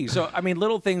me to see. So, I mean,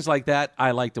 little things like that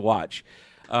I like to watch.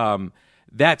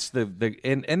 that's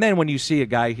and then when you see a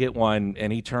guy hit one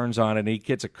and he turns on it and he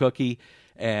gets a cookie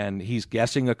and he's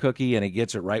guessing a cookie and he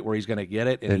gets it right where he's going to get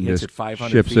it and he hits it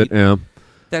 500 ships feet. It, yeah.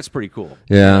 That's pretty cool.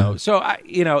 Yeah. So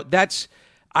that's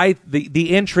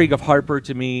the intrigue of Harper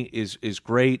to me is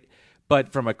great,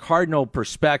 but from a Cardinal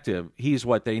perspective, he's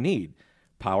what they need.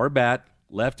 Power bat,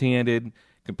 left-handed,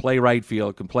 can play right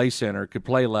field, can play center, can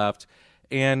play left,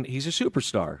 and he's a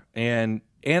superstar. And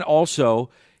also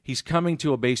he's coming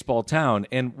to a baseball town.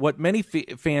 And what many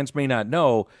fans may not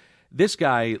know, this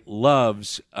guy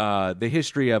loves the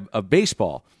history of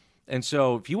baseball. And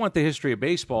so if you want the history of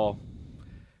baseball,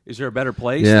 is there a better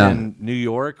place than New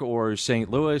York or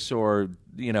St. Louis or,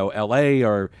 L.A.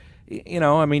 or,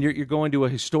 I mean, you're going to a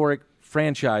historic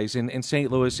franchise in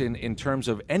St. Louis in terms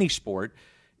of any sport.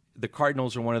 The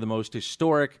Cardinals are one of the most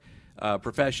historic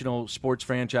professional sports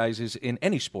franchises in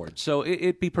any sport. So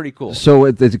it'd be pretty cool. So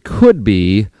it could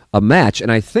be a match,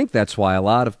 and I think that's why a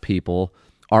lot of people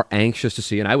are anxious to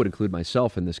see, and I would include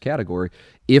myself in this category,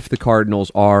 if the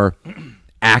Cardinals are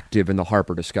active in the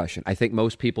Harper discussion. I think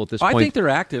most people at this point... I think they're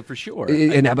active for sure.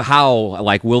 And how,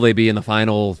 will they be in the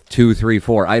final 2, 3,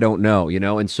 4? I don't know,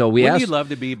 And so we asked... Wouldn't you love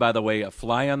to be, by the way, a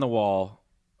fly on the wall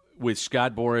with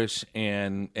Scott Boras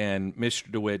and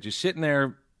Mr. DeWitt just sitting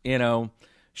there,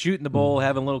 shooting the bull,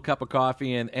 having a little cup of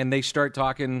coffee, and they start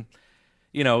talking,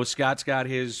 Scott's got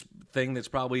his thing that's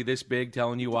probably this big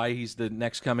telling you why he's the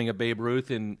next coming of Babe Ruth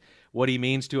and what he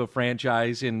means to a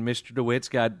franchise, and Mr. DeWitt's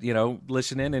got,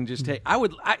 listening and just take...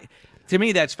 To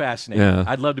me, that's fascinating. Yeah.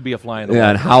 I'd love to be a fly on the wall.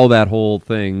 And how that whole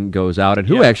thing goes out and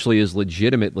who actually is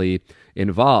legitimately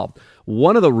involved.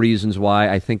 One of the reasons why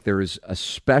I think there is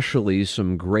especially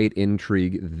some great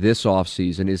intrigue this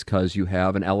offseason is because you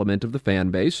have an element of the fan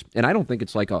base, and I don't think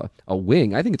it's like a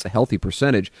wing. I think it's a healthy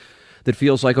percentage that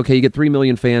feels like, okay, you get 3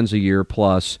 million fans a year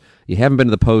plus, you haven't been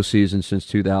to the postseason since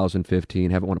 2015,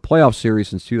 haven't won a playoff series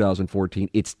since 2014.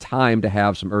 It's time to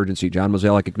have some urgency. John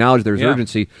Mozeliak acknowledged there's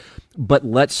urgency, but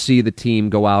let's see the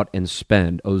team go out and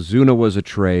spend. Ozuna was a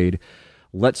trade.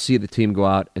 Let's see the team go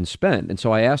out and spend. And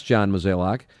so I asked John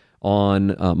Mozeliak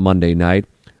on Monday night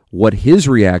what his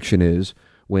reaction is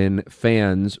when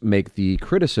fans make the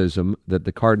criticism that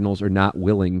the Cardinals are not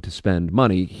willing to spend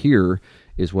money. Here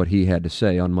is what he had to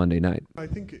say on Monday night. I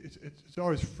think it's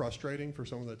always frustrating for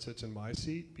someone that sits in my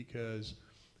seat because,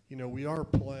 we are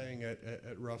playing at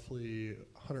roughly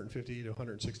 $150 to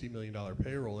 $160 million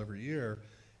payroll every year,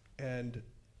 and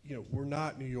we're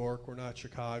not New York, we're not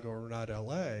Chicago, we're not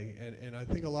L.A., and I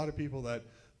think a lot of people that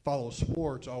follow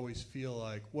sports always feel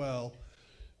like, well,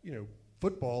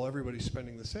 football, everybody's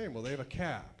spending the same. Well, they have a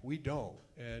cap. We don't.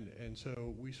 And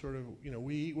so we sort of,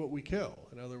 we eat what we kill.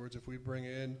 In other words, if we bring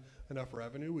in enough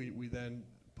revenue, we then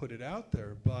put it out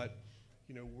there. But,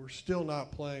 we're still not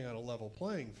playing on a level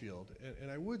playing field. And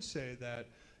I would say that,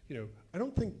 I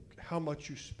don't think how much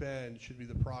you spend should be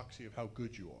the proxy of how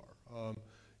good you are.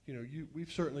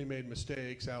 We've certainly made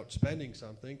mistakes out spending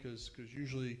something because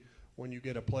usually when you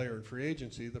get a player in free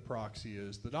agency, the proxy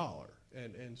is the dollar.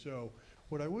 And so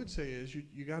what I would say is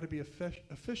you got to be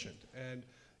efficient. And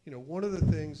one of the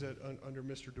things that under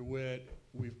Mr. DeWitt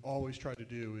we've always tried to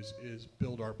do is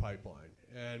build our pipeline.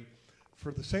 And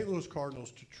for the St. Louis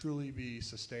Cardinals to truly be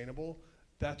sustainable,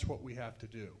 that's what we have to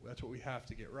do. That's what we have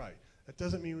to get right. That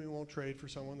doesn't mean we won't trade for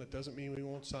someone. That doesn't mean we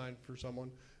won't sign for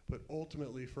someone. But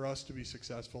ultimately, for us to be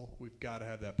successful, we've got to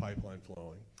have that pipeline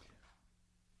flowing.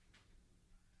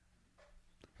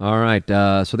 All right,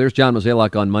 so there's John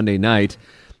Mozeliak on Monday night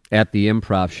at the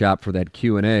Improv Shop for that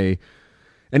Q&A,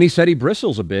 and he said he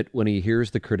bristles a bit when he hears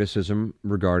the criticism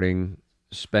regarding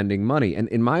spending money. And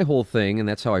in my whole thing, and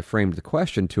that's how I framed the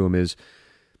question to him, is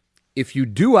if you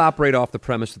do operate off the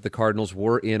premise that the Cardinals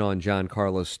were in on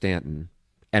Giancarlo Stanton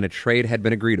and a trade had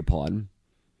been agreed upon,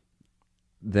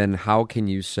 then how can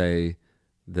you say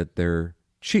that they're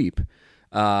cheap?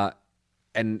 And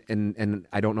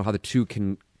I don't know how the two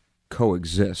can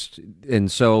coexist. And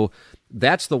so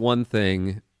that's the one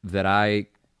thing that I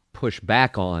push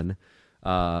back on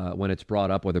when it's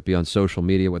brought up, whether it be on social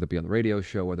media, whether it be on the radio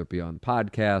show, whether it be on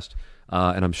podcast.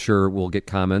 And I'm sure we'll get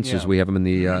comments as we have them in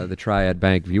the Triad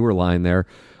Bank viewer line there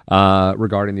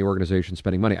regarding the organization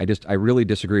spending money. I really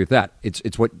disagree with that. It's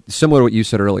similar to what you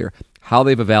said earlier. How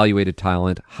they've evaluated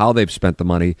talent, how they've spent the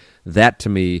money, that to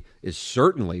me is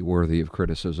certainly worthy of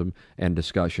criticism and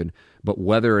discussion. But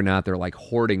whether or not they're like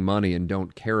hoarding money and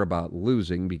don't care about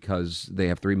losing because they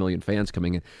have 3 million fans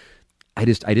coming in, I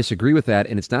disagree with that,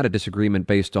 and it's not a disagreement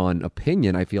based on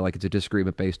opinion. I feel like it's a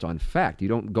disagreement based on fact. You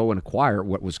don't go and acquire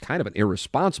what was kind of an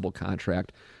irresponsible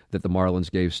contract that the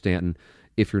Marlins gave Stanton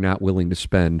if you're not willing to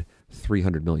spend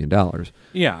 $300 million.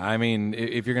 Yeah, I mean,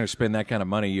 if you're going to spend that kind of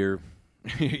money, you're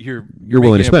you're willing to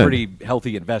making spend. a pretty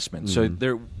healthy investment. So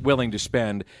they're willing to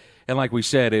spend. And like we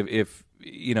said, if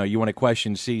you want to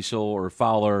question Cecil or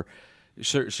Fowler,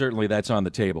 certainly that's on the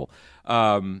table.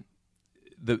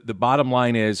 The bottom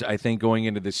line is, I think going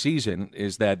into the season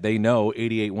is that they know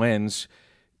 88 wins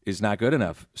is not good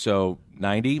enough. So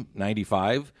 90,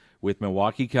 95 with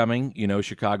Milwaukee coming,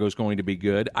 Chicago's going to be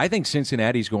good. I think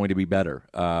Cincinnati's going to be better.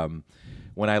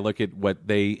 When I look at what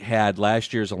they had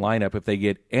last year as a lineup, if they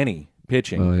get any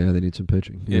pitching. Oh, yeah, they need some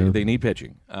pitching. Yeah. They need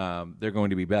pitching. They're going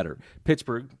to be better.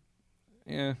 Pittsburgh,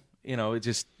 it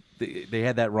just they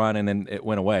had that run and then it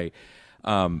went away.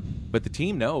 But the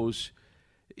team knows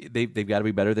they've got to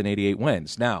be better than 88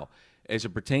 wins. Now, as it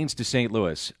pertains to St.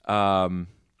 Louis, the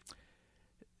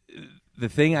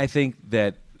thing I think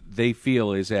that they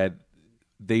feel is that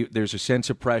there's a sense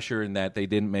of pressure in that they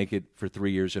didn't make it for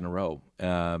 3 years in a row.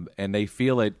 And they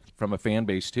feel it from a fan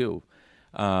base, too.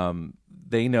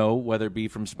 They know, whether it be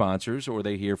from sponsors or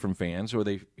they hear from fans or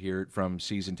they hear it from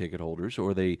season ticket holders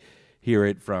or they hear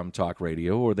it from talk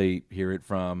radio or they hear it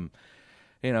from,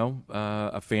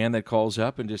 a fan that calls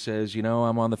up and just says,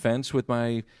 I'm on the fence with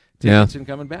my tickets and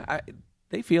coming back.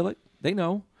 They feel it. They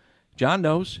know. John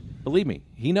knows. Believe me,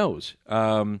 he knows.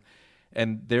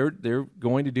 And they're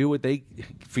going to do what they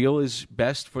feel is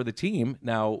best for the team.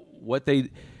 Now, one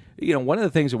of the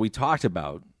things that we talked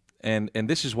about, and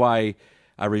this is why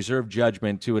I reserve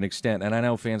judgment to an extent, and I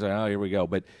know fans are like, oh, here we go,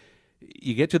 but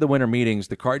you get to the winter meetings,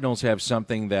 the Cardinals have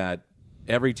something that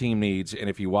every team needs, and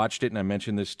if you watched it, and I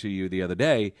mentioned this to you the other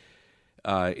day,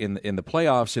 in the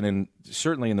playoffs and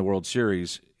certainly in the World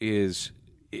Series, is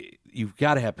you've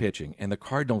got to have pitching, and the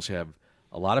Cardinals have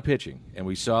a lot of pitching, and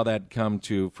we saw that come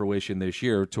to fruition this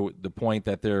year to the point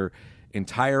that their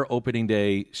entire opening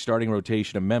day starting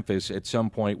rotation of Memphis at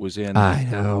some point was in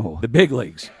the big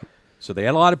leagues. So they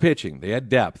had a lot of pitching. They had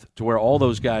depth to where all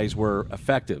those guys were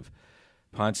effective.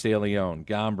 Ponce de Leon,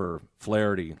 Gomber,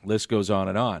 Flaherty, list goes on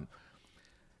and on.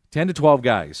 10 to 12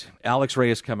 guys. Alex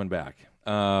Reyes coming back.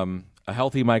 A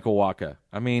healthy Michael Wacha.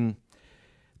 I mean,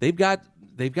 they've got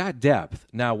depth.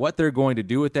 Now, what they're going to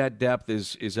do with that depth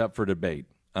is up for debate.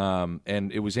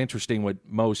 And it was interesting what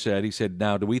Mo said. He said,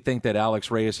 now, do we think that Alex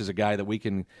Reyes is a guy that we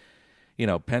can,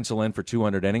 pencil in for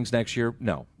 200 innings next year?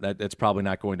 No, that's probably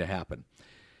not going to happen.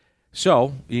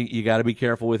 So you got to be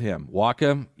careful with him.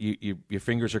 Wacha, your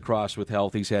fingers are crossed with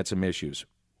health. He's had some issues.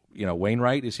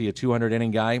 Wainwright, is he a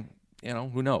 200-inning guy?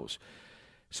 Who knows?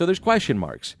 So there's question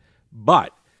marks.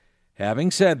 But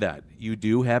having said that, you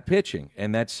do have pitching,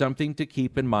 and that's something to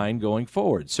keep in mind going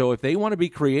forward. So if they want to be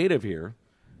creative here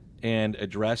and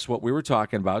address what we were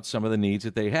talking about, some of the needs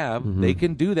that they have, they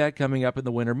can do that coming up in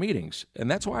the winter meetings.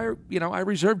 And that's why, I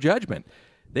reserve judgment.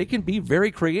 They can be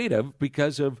very creative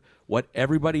because of what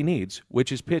everybody needs,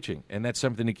 which is pitching, and that's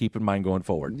something to keep in mind going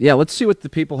forward. Yeah, let's see what the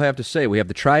people have to say. We have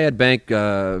the Triad Bank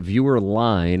viewer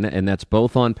line, and that's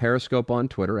both on Periscope on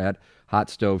Twitter at Hot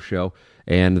Stove Show,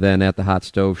 and then at the Hot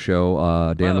Stove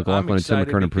Show, Dan McLaughlin and Tim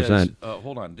McKernan present.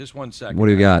 Hold on, just 1 second. What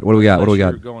do we got? What do we got?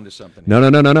 You're going to something.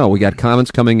 No. We got comments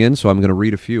coming in, so I'm going to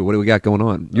read a few. What do we got going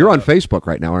on? You're on Facebook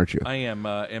right now, aren't you? I am,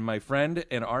 and my friend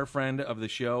and our friend of the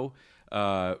show,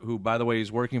 who, by the way,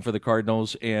 is working for the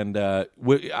Cardinals. And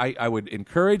I would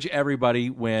encourage everybody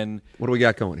when... What do we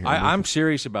got going here? I'm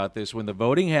serious about this. When the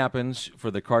voting happens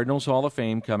for the Cardinals Hall of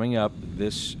Fame coming up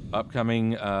this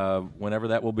upcoming, whenever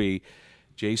that will be,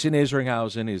 Jason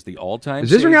Isringhausen is the all-time...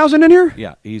 Is Isringhausen in here?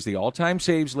 Yeah, he's the all-time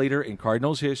saves leader in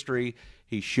Cardinals history.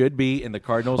 He should be in the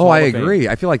Cardinals Hall of Fame. I agree.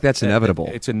 I feel like that's inevitable.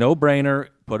 It's a no-brainer.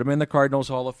 Put him in the Cardinals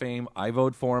Hall of Fame. I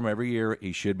vote for him every year.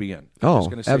 He should be in.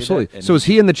 Absolutely. So is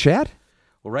he in the chat?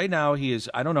 Well, right now he is.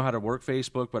 I don't know how to work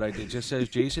Facebook, but it just says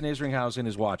Jason Isringhausen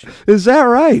is watching. Is that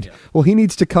right? Yeah. Well, he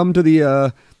needs to come to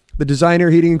the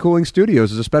Designer Heating and Cooling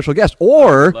Studios as a special guest.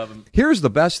 Or here's the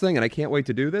best thing, and I can't wait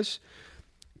to do this.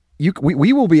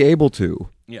 We will be able to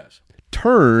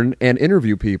turn and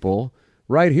interview people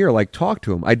right here, like talk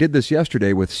to them. I did this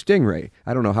yesterday with Stingray.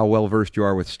 I don't know how well versed you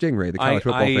are with Stingray, the college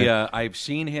football fan. I've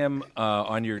seen him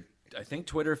on your, I think,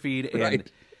 Twitter feed, and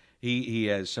right. He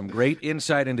has some great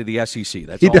insight into the SEC.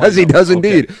 That's he all does. He does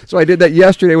indeed. Okay. So I did that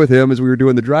yesterday with him as we were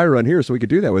doing the dry run here, so we could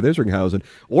do that with Isringhausen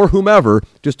or whomever,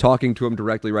 just talking to him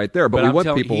directly right there. But we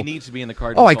want people. He needs to be in the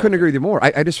Cardinals. Oh, I couldn't agree with you more.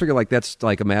 I just figure like that's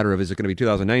like a matter of, is it going to be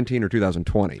 2019 or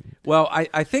 2020? Well,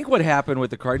 I think what happened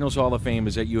with the Cardinals Hall of Fame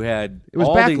is that you had it was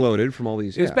backloaded from all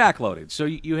these. It was backloaded, so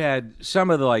you had some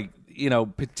of the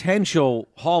potential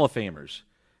Hall of Famers.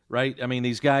 Right, I mean,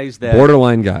 these guys that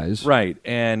borderline guys, right?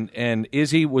 And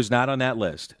Izzy was not on that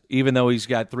list, even though he's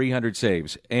got 300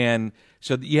 saves, and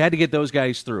so you had to get those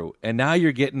guys through. And now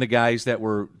you're getting the guys that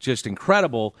were just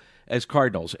incredible as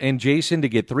Cardinals. And Jason to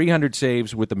get 300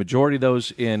 saves with the majority of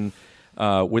those in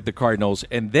with the Cardinals,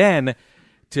 and then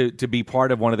to be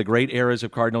part of one of the great eras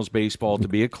of Cardinals baseball, to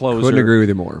be a closer. Couldn't agree with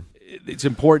you more. It's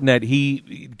important that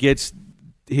he gets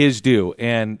his due.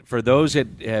 And for those that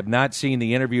have not seen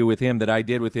the interview with him that I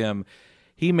did with him,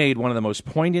 he made one of the most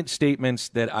poignant statements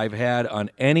that I've had on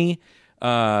any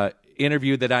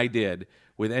interview that I did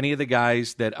with any of the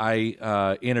guys that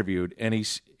I interviewed. And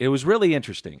it was really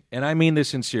interesting. And I mean this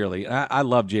sincerely. I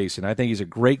love Jason. I think he's a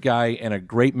great guy and a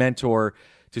great mentor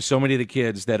to so many of the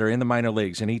kids that are in the minor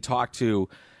leagues. And he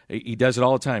does it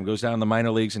all the time, goes down in the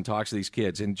minor leagues and talks to these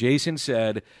kids. And Jason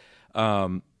said,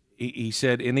 he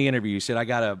said in the interview, he said, I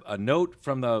got a note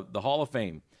from the Hall of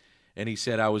Fame. And he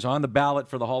said, I was on the ballot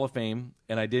for the Hall of Fame,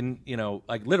 and I didn't,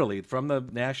 like literally from the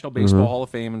National Baseball Hall of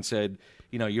Fame, and said,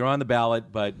 you're on the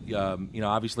ballot, but,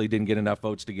 obviously didn't get enough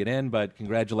votes to get in, but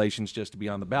congratulations just to be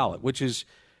on the ballot, which is,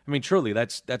 truly,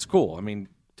 that's cool.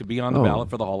 To be on the ballot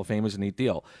for the Hall of Fame is a neat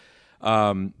deal.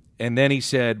 And then he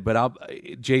said,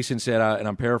 Jason said, and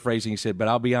I'm paraphrasing, he said, but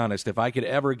I'll be honest, if I could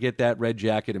ever get that red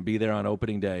jacket and be there on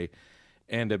opening day,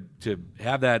 and to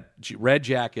have that red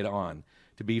jacket on,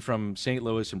 to be from St.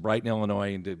 Louis and Brighton,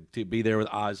 Illinois, and to be there with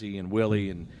Ozzie and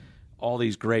Willie and all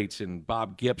these greats and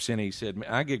Bob Gibson, he said,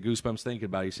 man, I get goosebumps thinking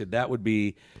about it. He said, that would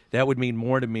mean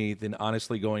more to me than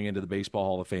honestly going into the Baseball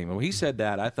Hall of Fame. And when he said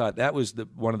that, I thought that was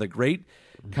one of the great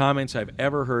comments I've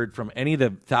ever heard from any of the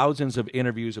thousands of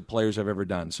interviews of players I've ever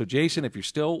done. So, Jason, if you're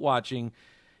still watching,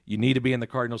 you need to be in the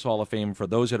Cardinals Hall of Fame. For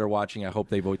those that are watching, I hope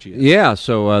they vote you in. Yeah,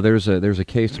 so there's a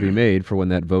case to be made for when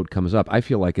that vote comes up. I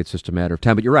feel like it's just a matter of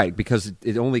time. But you're right, because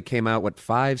it only came out,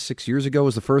 5-6 years ago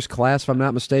was the first class, if I'm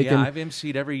not mistaken? Yeah, I've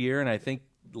emceed every year, and I think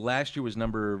last year was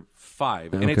number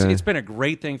 5. And Okay. it's been a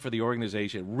great thing for the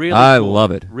organization. Really I cool.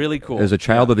 love it. Really cool. As a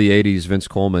child of the 80s, Vince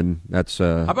Coleman, that's...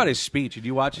 How about his speech? Did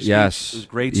you watch his yes, speech? It was a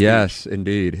great speech. Yes,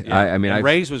 indeed. Yeah. And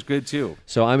Ray's was good, too.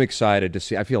 So I'm excited to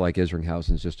see. I feel like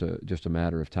Isringhausen's just a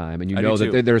matter of time. And I know do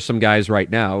that too. there's some guys right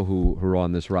now who are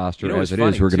on this roster What's as it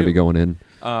funny, is who are going to be too? going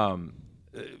in.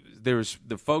 There's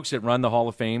the folks that run the Hall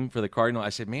of Fame for the Cardinal. I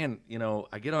said, man,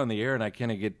 I get on the air and I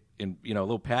kind of get a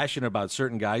little passionate about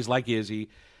certain guys like Izzy.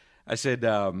 I said,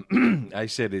 what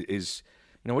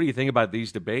do you think about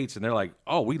these debates? And they're like,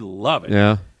 oh, we love it.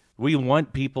 Yeah. We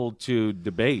want people to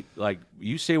debate. Like,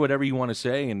 you say whatever you want to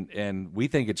say, and we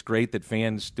think it's great that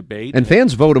fans debate. And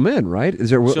fans vote them in, right?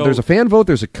 There's a fan vote,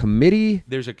 there's a committee?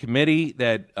 There's a committee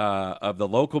that of the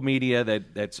local media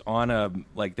that's on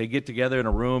they get together in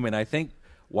a room, and I think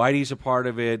Whitey's a part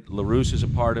of it, LaRousse is a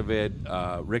part of it,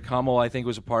 Rick Hummel, I think,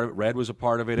 was a part of it, Red was a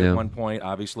part of it at one point,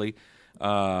 obviously.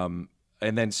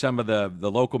 And then some of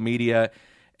the local media,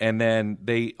 and then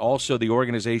the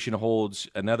organization holds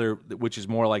another, which is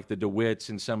more like the DeWitts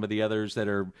and some of the others that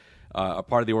are a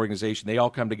part of the organization. They all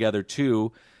come together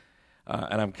too,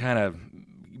 and I'm kind of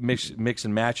mix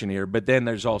and matching here. But then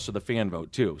there's also the fan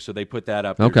vote too, so they put that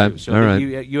up there Okay, too. So all right.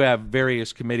 you have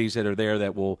various committees that are there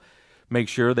that will make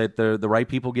sure that the right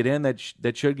people get in that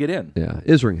should get in. Yeah,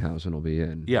 Isringhausen will be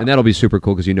in. Yeah. And that'll be super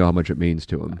cool because you know how much it means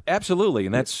to him. Absolutely,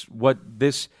 and that's what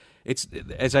this. It's,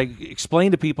 as I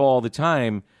explain to people all the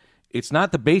time, it's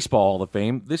not the Baseball Hall of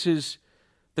Fame. This is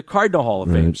the Cardinal Hall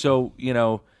of Fame. So,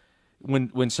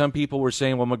 when some people were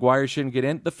saying, well, McGwire shouldn't get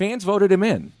in, the fans voted him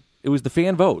in. It was the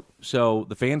fan vote. So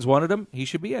the fans wanted him. He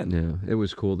should be in. Yeah, it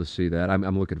was cool to see that.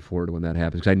 I'm looking forward to when that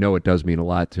happens because I know it does mean a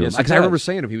lot to him. Yes, it Because I remember does.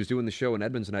 saying to him, he was doing the show in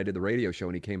Edmonds and I did the radio show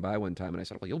and he came by one time and I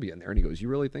said, well, you'll be in there. And he goes, you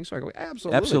really think so? I go,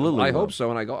 absolutely. Absolutely. I hope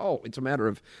so. And I go, oh, it's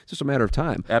just a matter of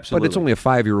time. Absolutely. But it's only a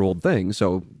 5-year-old thing,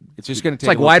 so It's just going to it's take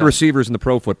like a little wide time. receivers in the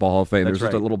Pro Football Hall of Fame. That's There's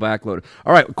just a right. little backload.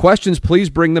 All right, questions, please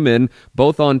bring them in,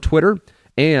 both on Twitter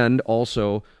and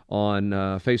also on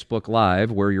Facebook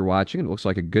Live where you're watching. It looks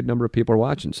like a good number of people are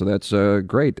watching, so that's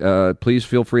great. Please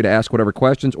feel free to ask whatever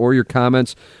questions or your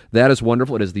comments. That is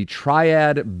wonderful. It is the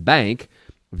Triad Bank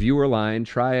viewer line.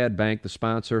 Triad Bank, the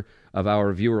sponsor of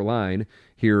our viewer line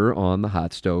here on the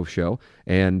Hot Stove Show.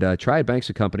 And Triad Bank's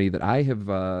a company that I have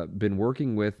been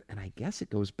working with, and I guess it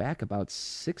goes back about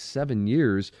 6-7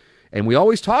 years. And we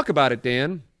always talk about it,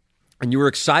 Dan, and you were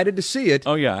excited to see it.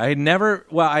 Oh, yeah. I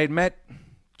had met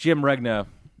Jim Regna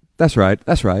That's right.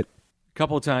 a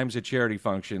couple of times at charity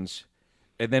functions,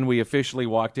 and then we officially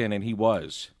walked in, and he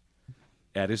was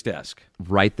at his desk.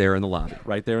 Right there in the lobby.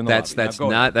 Right there in the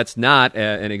lobby. That's not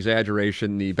an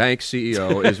exaggeration. The bank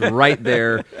CEO is right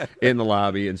there in the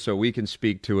lobby, and so we can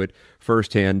speak to it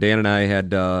firsthand. Dan and I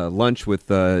had lunch with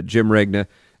Jim Regna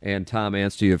and Tom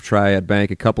Anstey of Triad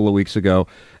Bank a couple of weeks ago,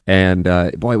 and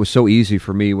boy, it was so easy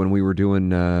for me when we were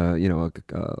doing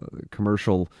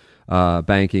commercial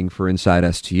banking for Inside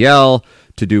STL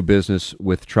to do business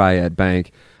with Triad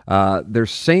Bank. They're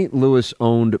St.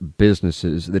 Louis-owned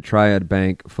businesses that Triad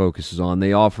Bank focuses on.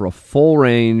 They offer a full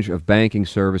range of banking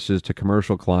services to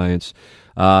commercial clients,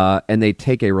 and they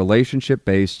take a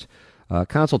relationship-based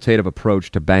consultative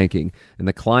approach to banking. And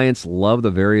the clients love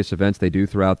the various events they do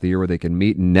throughout the year where they can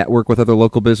meet and network with other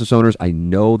local business owners. I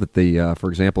know that for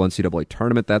example, NCAA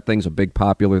tournament, that thing's a big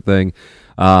popular thing.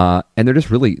 And they're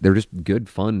just good,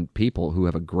 fun people who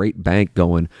have a great bank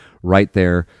going right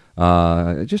there.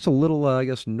 Just a little, I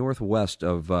guess, northwest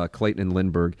of Clayton and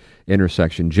Lindbergh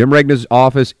intersection. Jim Regna's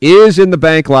office is in the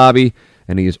bank lobby,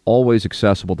 and he is always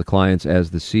accessible to clients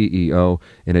as the CEO.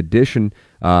 In addition,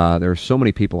 there are so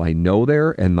many people I know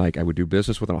there, and I would do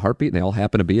business with in a heartbeat, and they all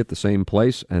happen to be at the same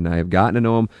place, and I have gotten to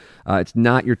know them. It's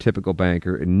not your typical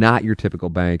banker, not your typical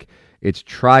bank. It's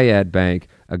Triad Bank,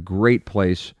 a great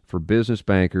place for business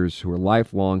bankers who are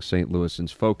lifelong St.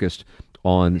 Louisans focused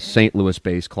on St.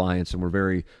 Louis-based clients, and we're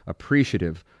very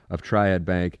appreciative of Triad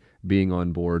Bank being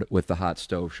on board with the Hot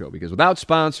Stove Show, because without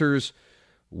sponsors,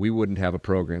 we wouldn't have a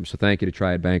program. So thank you to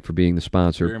Triad Bank for being the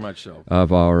sponsor Very much so.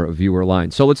 of our viewer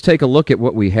line. So let's take a look at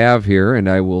what we have here, and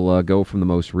I will go from the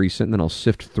most recent, and then I'll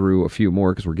sift through a few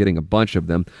more because we're getting a bunch of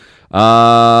them.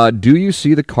 Do you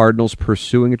see the Cardinals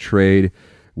pursuing a trade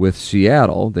with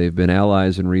Seattle? They've been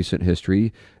allies in recent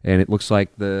history, and it looks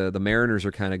like the Mariners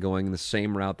are kind of going the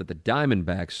same route that the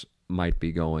Diamondbacks might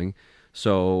be going.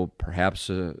 So perhaps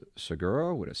a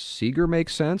Segura, would a Seager make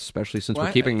sense, especially since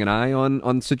we're keeping an eye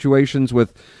on situations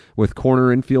with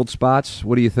corner infield spots?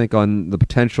 What do you think on the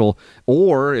potential?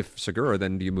 Or if Segura,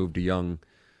 then do you move DeYoung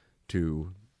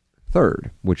to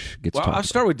third, which gets talked I'll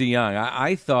start with DeYoung.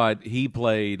 I thought he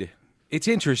played – it's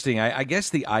interesting. I guess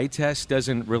the eye test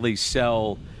doesn't really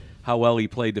sell how well he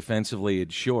played defensively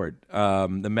at short.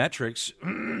 The metrics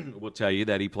will tell you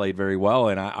that he played very well,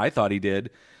 and I thought he did.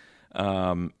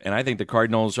 And I think the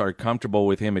Cardinals are comfortable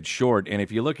with him at short. And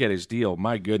if you look at his deal,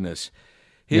 my goodness,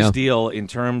 his deal in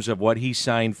terms of what he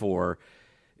signed for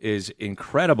is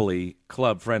incredibly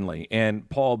club-friendly. And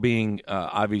Paul being,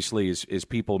 obviously, as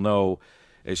people know,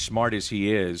 as smart as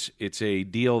he is, it's a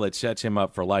deal that sets him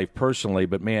up for life personally.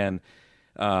 But, man,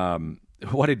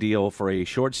 what a deal for a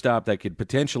shortstop that could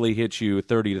potentially hit you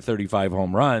 30 to 35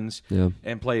 home runs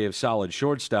and play a solid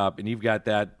shortstop. And you've got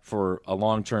that for a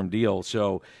long-term deal.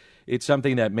 So it's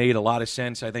something that made a lot of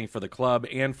sense, I think, for the club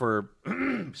and for,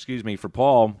 for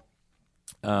Paul.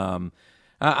 I'm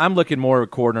looking more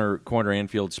at corner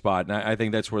infield spot, and I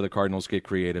think that's where the Cardinals get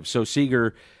creative. So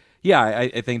Seager,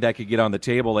 I think that could get on the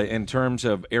table. In terms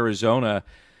of Arizona,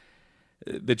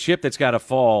 the chip that's got to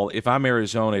fall, if I'm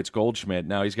Arizona, it's Goldschmidt.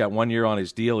 Now, he's got 1 year on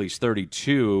his deal. He's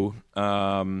 32.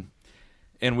 And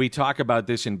we talk about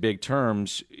this in big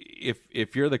terms.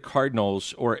 If you're the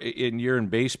Cardinals or you're in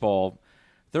baseball,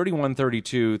 31,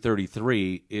 32,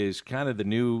 33 is kind of the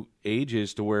new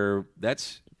ages to where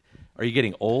are you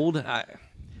getting old? I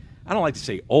don't like to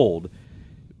say old,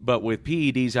 but with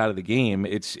PEDs out of the game,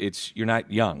 it's you're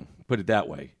not young, put it that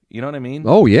way. You know what I mean?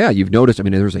 Oh, yeah. You've noticed,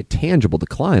 there's a tangible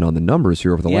decline on the numbers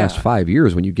here over the last 5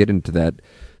 years when you get into that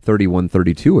 31,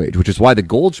 32 age, which is why the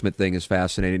Goldschmidt thing is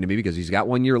fascinating to me, because he's got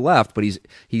 1 year left, but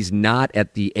he's not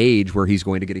at the age where he's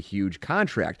going to get a huge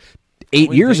contract.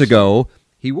 8 years ago,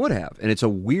 he would have, and it's a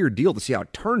weird deal to see how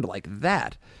it turned like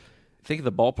that. Think of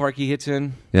the ballpark he hits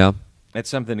in. Yeah. That's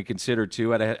something to consider,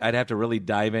 too. I'd have to really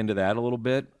dive into that a little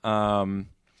bit. And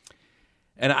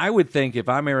I would think if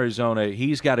I'm Arizona,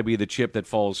 he's got to be the chip that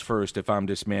falls first if I'm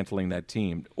dismantling that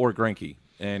team, or Greinke.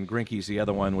 And Greinke's the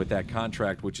other one with that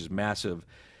contract, which is massive.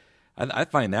 I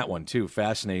find that one, too,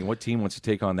 fascinating. What team wants to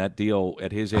take on that deal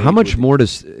at his age? How much more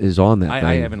is on that thing?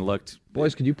 I haven't looked.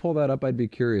 Boys, could you pull that up? I'd be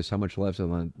curious how much left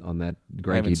on that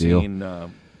Greinke deal. I haven't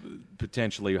seen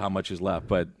potentially how much is left,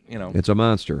 but, It's a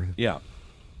monster. Yeah.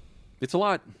 It's a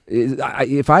lot.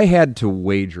 If I had to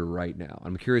wager right now,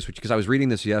 I'm curious, because I was reading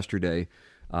this yesterday,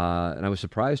 and I was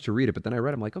surprised to read it, but then I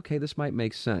read it, I'm like, okay, this might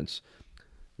make sense.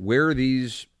 Where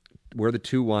the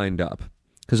two wind up.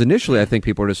 Because initially I think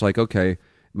people are just like, okay,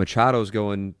 Machado's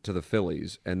going to the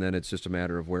Phillies, and then it's just a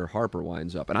matter of where Harper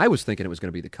winds up. And I was thinking it was going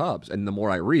to be the Cubs. And the more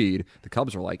I read, the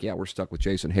Cubs are like, yeah, we're stuck with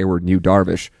Jason Hayward and Yu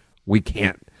Darvish. We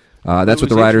can't. That's what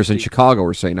the writers in Chicago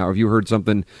were saying. Now, have you heard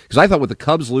something? Because I thought with the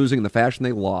Cubs losing in the fashion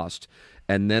they lost,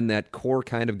 and then that core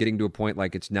kind of getting to a point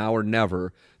like it's now or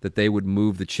never, that they would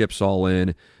move the chips all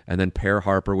in and then pair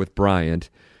Harper with Bryant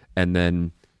and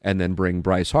then bring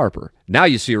Bryce Harper. Now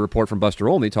you see a report from Buster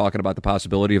Olney talking about the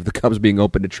possibility of the Cubs being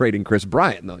open to trading Chris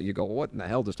Bryant. Though you go, what in the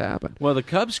hell just happened? Well, the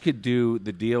Cubs could do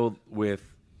the deal with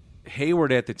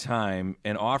Hayward at the time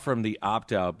and offer him the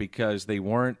opt-out because they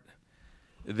were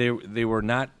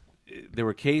not there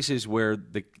were cases where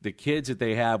the kids that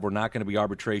they have were not going to be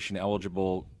arbitration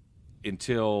eligible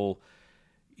until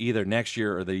either next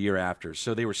year or the year after.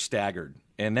 So they were staggered.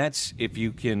 And that's if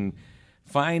you can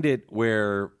find it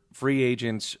where free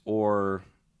agents or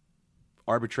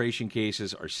arbitration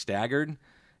cases are staggered,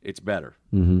 it's better.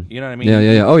 Mm-hmm. You know what I mean?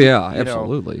 Yeah. Oh, yeah, You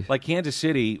absolutely. know, like Kansas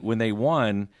City, when they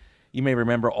won, you may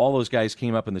remember all those guys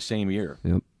came up in the same year.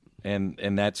 Yep.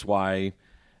 And that's why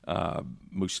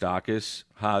Moustakas,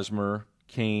 Hosmer,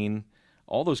 Kane,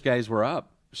 all those guys were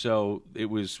up. So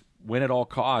it was win at all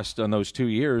cost on those 2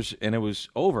 years, and it was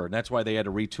over. And that's why they had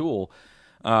to retool.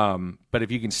 But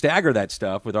if you can stagger that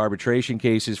stuff with arbitration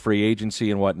cases, free agency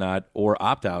and whatnot, or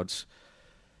opt-outs,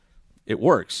 it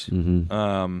works.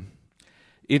 Mm-hmm.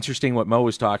 Interesting what Mo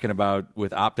was talking about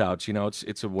with opt-outs. You know,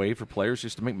 it's a way for players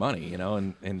just to make money, you know,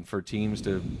 and for teams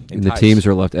to entice. And the teams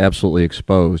are left absolutely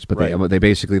exposed, but Right. they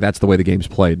basically, that's the way the game's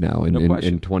played now in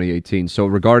 2018. So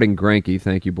regarding Greinke,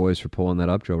 thank you, boys, for pulling that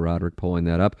up. Joe Roderick pulling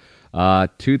that up.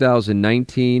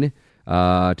 2019,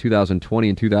 2020,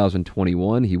 and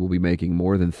 2021, he will be making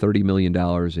more than $30 million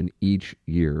in each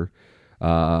year.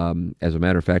 As a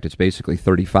matter of fact, it's basically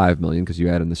 $35 million because you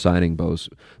add in the signing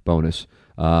bonus,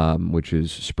 which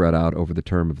is spread out over the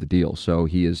term of the deal. So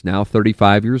he is now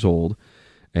 35 years old,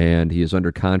 and he is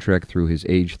under contract through his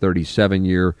age 37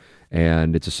 year,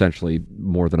 and it's essentially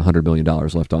more than $100 million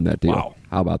left on that deal. Wow.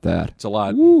 How about that? It's a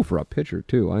lot. Woo, for a pitcher,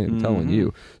 too, I am telling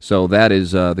you. So that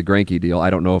is the Greinke deal. I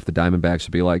don't know if the Diamondbacks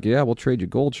would be like, yeah, we'll trade you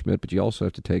Goldschmidt, but you also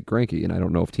have to take Greinke, and I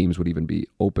don't know if teams would even be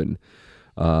open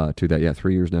to that. Yeah,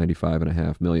 3 years,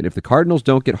 $95.5 million. If the Cardinals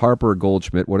don't get Harper or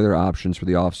Goldschmidt, what are their options for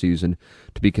the offseason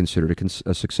to be considered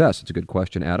a success? It's a good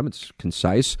question, Adam. It's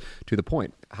concise, to the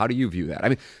point. How do you view that? I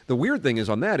mean, the weird thing is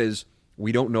on that is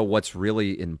we don't know what's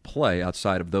really in play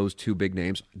outside of those two big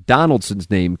names. Donaldson's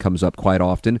name comes up quite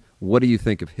often. What do you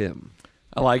think of him?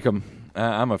 I like him.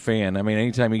 I'm a fan. I mean,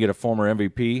 anytime you get a former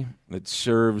MVP that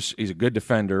serves, he's a good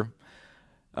defender,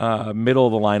 middle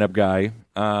of the lineup guy.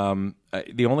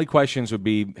 The only questions would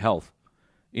be health.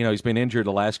 You know, he's been injured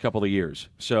the last couple of years.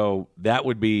 So that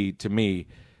would be, to me,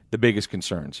 the biggest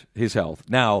concerns, his health.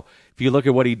 Now, if you look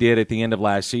at what he did at the end of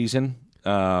last season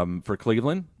for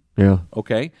Cleveland, Yeah.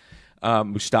 okay,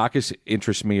 Moustakas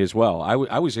interests me as well.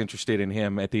 I was interested in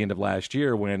him at the end of last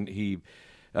year when he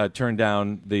turned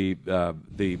down the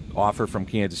offer from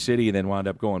Kansas City and then wound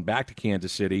up going back to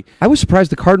Kansas City. I was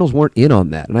surprised the Cardinals weren't in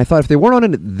on that, and I thought if they weren't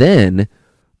on it then,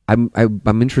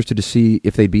 I'm interested to see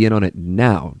if they'd be in on it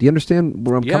now. Do you understand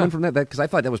where I'm coming from? That because I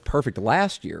thought that was perfect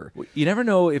last year. You never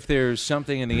know if there's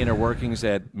something in the inner workings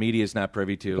that media is not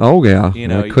privy to. Oh yeah, You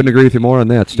know, I couldn't agree with you more on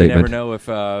that statement. You never know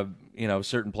if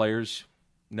certain players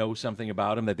know something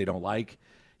about him that they don't like.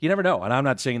 You never know, and I'm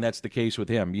not saying that's the case with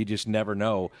him. You just never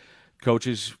know.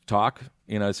 Coaches talk,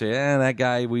 say, that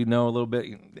guy we know a little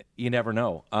bit. You never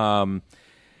know.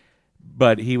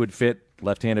 But he would fit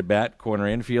left-handed bat, corner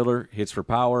infielder, hits for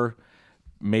power.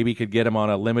 Maybe could get him on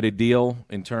a limited deal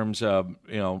in terms of,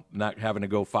 not having to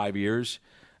go 5 years.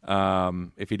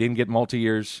 If he didn't get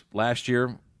multi-years last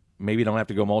year, maybe don't have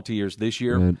to go multi-years this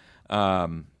year.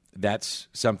 Right. That's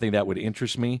something that would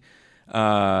interest me.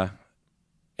 And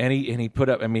he put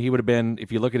up, he would have been,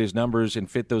 if you look at his numbers and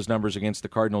fit those numbers against the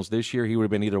Cardinals this year, he would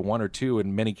have been either 1 or 2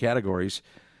 in many categories,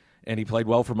 and he played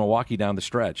well for Milwaukee down the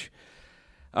stretch.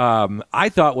 I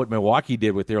thought what Milwaukee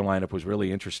did with their lineup was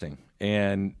really interesting.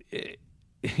 And,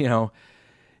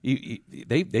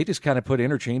 they just kind of put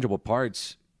interchangeable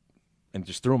parts and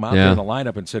just threw them out there in the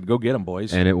lineup and said, go get them,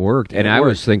 boys. And it worked. And I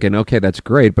was thinking, okay, that's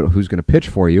great, but who's going to pitch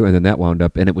for you? And then that wound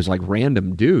up, and it was like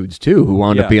random dudes, too, who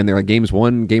wound up being there like game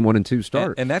 1 and 2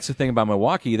 start. And that's the thing about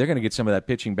Milwaukee. They're going to get some of that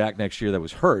pitching back next year that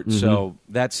was hurt. Mm-hmm. So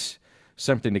that's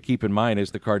something to keep in mind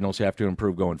as the Cardinals have to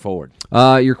improve going forward.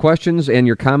 Your questions and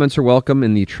your comments are welcome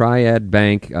in the Triad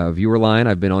Bank viewer line.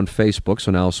 I've been on Facebook, so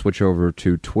now I'll switch over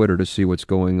to Twitter to see what's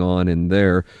going on in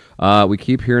there. We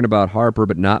keep hearing about Harper,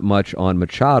 but not much on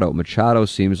Machado. Machado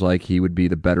seems like he would be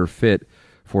the better fit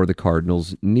for the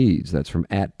Cardinals' needs. That's from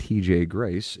 @TJ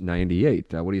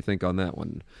Grace98. What do you think on that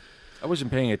one? I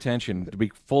wasn't paying attention to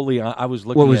be fully. I was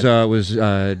looking. What was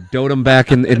Dotem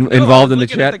back involved in the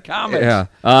chat? At the comments.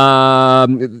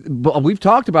 Yeah. We've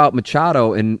talked about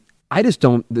Machado, and I just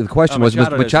don't. The question was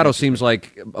Machado seems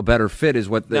like a better fit. Is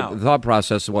what the thought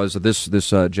process was. Of this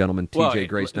gentleman, TJ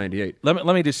Grace98. Let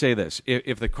me just say this: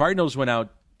 if the Cardinals went out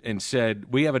and said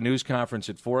we have a news conference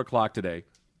at 4:00 today,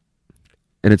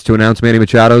 and it's to announce Manny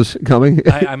Machado's coming,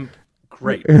 I'm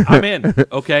great. I'm in.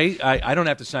 Okay, I don't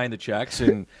have to sign the checks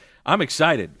and. I'm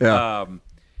excited. Yeah.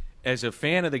 As a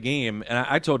fan of the game, and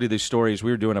I told you these stories. We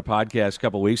were doing a podcast a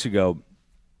couple weeks ago.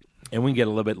 and we can get a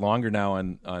little bit longer now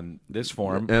on this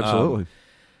forum. Absolutely.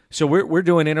 So we're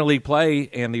doing interleague play,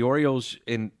 and the Orioles,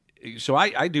 and so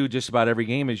I do just about every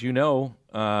game, as you know,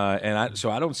 so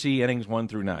I don't see innings 1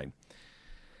 through 9.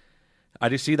 I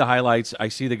just see the highlights. I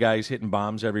see the guys hitting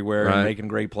bombs everywhere and making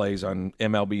great plays on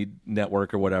MLB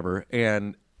Network or whatever.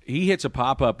 And he hits a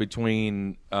pop-up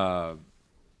between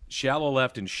shallow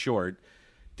left and short,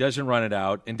 doesn't run it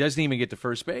out, and doesn't even get to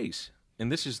first base.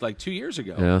 And this is like 2 years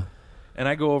ago. Yeah. And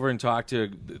I go over and talk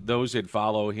to those that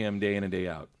follow him day in and day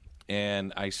out.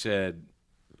 And I said,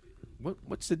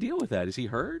 what's the deal with that? Is he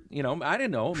hurt? You know, I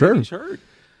didn't know. Sure. Maybe he's hurt.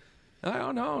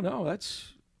 Oh, no,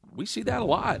 we see that a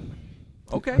lot.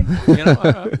 Okay. You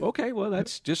know, okay, well,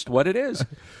 that's just what it is.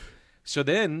 So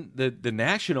then the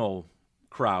national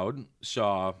crowd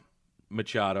saw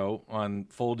Machado on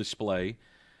full display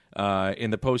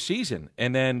in the postseason.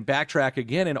 And then backtrack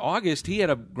again. In August, he had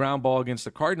a ground ball against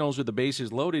the Cardinals with the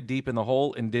bases loaded deep in the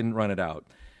hole and didn't run it out.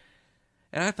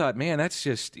 And I thought, man, that's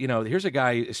just, you know, here's a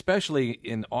guy, especially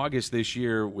in August this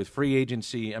year with free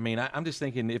agency. I mean, I'm just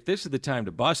thinking, if this is the time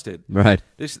to bust it,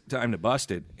 this is the time to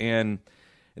bust it. And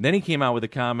then he came out with a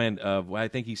comment of, I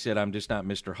think he said, I'm just not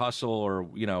Mr. Hustle, or,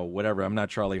 you know, whatever. I'm not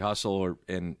Charlie Hustle, or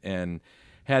and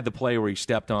had the play where he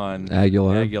stepped on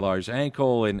Aguilar's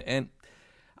ankle. And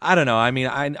I don't know. I mean,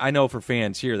 I know for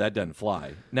fans here that doesn't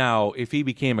fly. Now, if he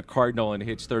became a Cardinal and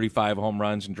hits 35 home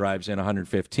runs and drives in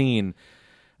 115,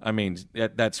 I mean,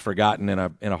 that's forgotten in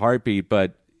a heartbeat.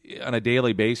 But on a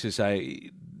daily basis,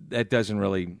 that doesn't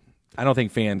really. I don't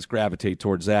think fans gravitate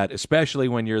towards that, especially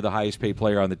when you're the highest paid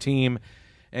player on the team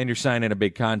and you're signing a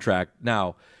big contract.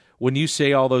 Now, when you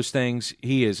say all those things,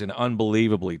 he is an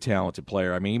unbelievably talented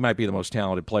player. I mean, he might be the most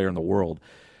talented player in the world,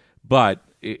 but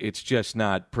it's just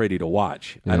not pretty to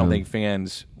watch. Yeah. I don't think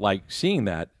fans like seeing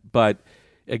that. But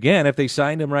again, if they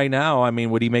signed him right now, I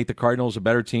mean, would he make the Cardinals a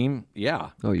better team?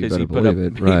 Yeah. Oh, you better believe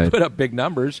it. Right. He put up big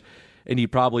numbers, and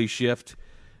you'd probably shift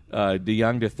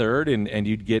DeYoung to third, and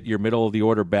you'd get your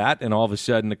middle-of-the-order bat, and all of a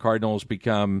sudden the Cardinals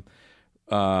become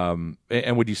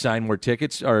and would you sign more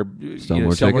tickets or sell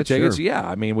more tickets? Sure. Yeah,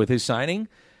 I mean, with his signing,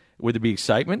 would there be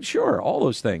excitement? Sure, all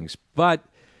those things. But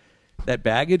that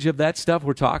baggage of that stuff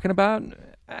we're talking about,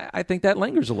 I think that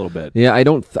lingers a little bit. Yeah,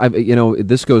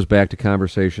 this goes back to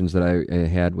conversations that I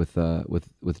had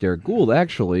with Derek Gould,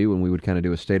 actually, when we would kind of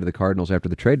do a state of the Cardinals after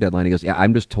the trade deadline. He goes, yeah,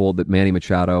 I'm just told that Manny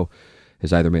Machado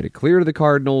has either made it clear to the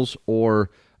Cardinals or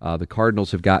the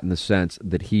Cardinals have gotten the sense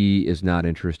that he is not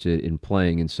interested in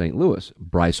playing in St. Louis.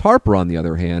 Bryce Harper, on the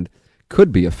other hand,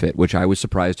 could be a fit, which I was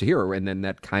surprised to hear. And then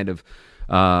that kind of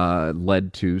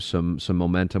led to some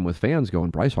momentum with fans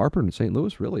going, Bryce Harper in St.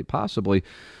 Louis? Really? Possibly.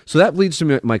 So that leads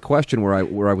to my question where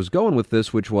I was going with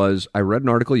this, which was, I read an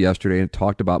article yesterday and it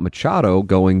talked about Machado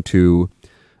going to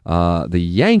the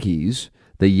Yankees.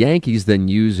 The Yankees then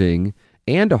using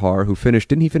Andahar, who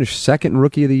didn't he finish second in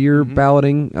Rookie of the Year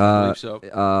balloting? I believe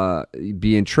so.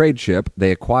 Being trade chip.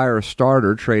 They acquire a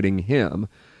starter, trading him.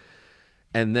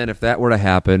 And then if that were to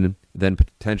happen, then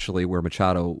potentially where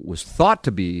Machado was thought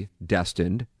to be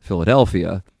destined,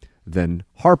 Philadelphia, then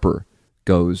Harper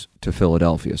goes to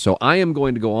Philadelphia. So I am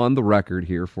going to go on the record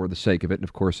here for the sake of it, and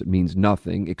of course it means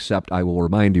nothing, except I will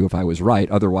remind you if I was right.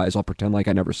 Otherwise, I'll pretend like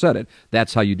I never said it.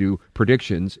 That's how you do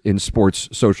predictions in sports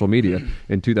social media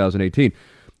in 2018.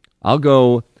 I'll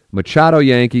go Machado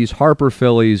Yankees, Harper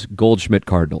Phillies, Goldschmidt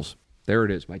Cardinals. There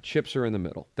it is. My chips are in the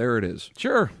middle. There it is.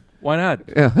 Sure. Why not?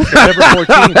 Yeah. September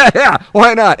 14th. Yeah,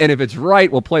 why not? And if it's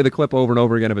right, we'll play the clip over and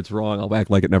over again. If it's wrong, I'll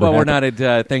act like it never happened. Well, we're not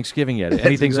at Thanksgiving yet.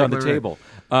 Anything's exactly on the table.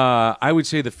 I would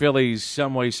say the Phillies,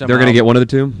 some way, somehow. They're going to get one of the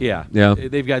two? Yeah. Yeah.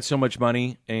 They've got so much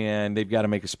money, and they've got to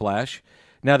make a splash.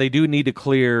 Now, they do need to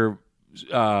clear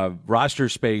roster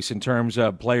space in terms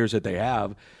of players that they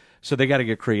have, so they got to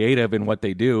get creative in what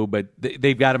they do, but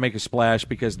they've got to make a splash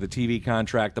because of the TV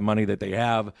contract, the money that they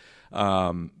have.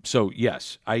 So,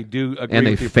 yes, I do agree and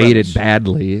with they your faded premise.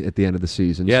 badly at the end of the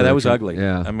season. Yeah, so that was ugly.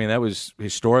 Yeah. I mean, that was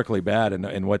historically bad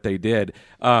in what they did.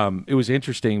 It was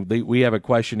interesting. We have a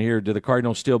question here. Do the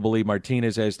Cardinals still believe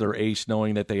Martinez as their ace,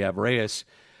 knowing that they have Reyes?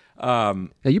 Yeah,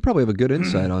 you probably have a good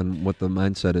insight on what the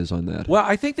mindset is on that. Well,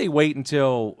 I think they wait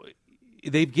until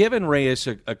they've given Reyes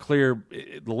a clear.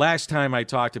 The last time I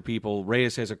talked to people,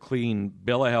 Reyes has a clean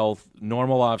bill of health,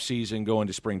 normal offseason, going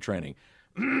to spring training.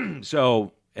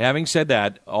 So, having said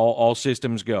that, all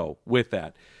systems go with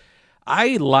that.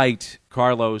 I liked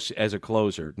Carlos as a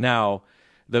closer. Now,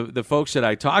 the folks that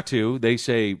I talked to, they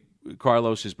say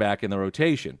Carlos is back in the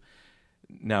rotation.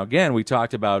 Now, again, we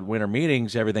talked about winter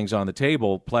meetings. Everything's on the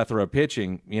table. Plethora of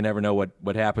pitching. You never know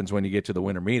what happens when you get to the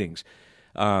winter meetings.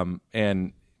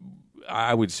 And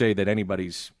I would say that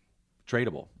anybody's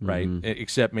tradable, right?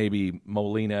 Except maybe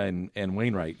Molina and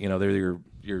Wainwright. They're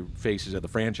your faces of the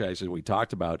franchise that we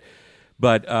talked about.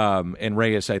 But and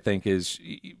Reyes, I think, is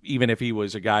even if he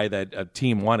was a guy that a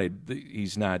team wanted,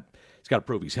 he's not. He's got to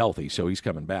prove he's healthy, so he's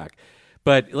coming back.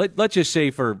 But let's just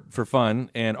say for fun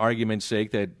and argument's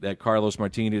sake that Carlos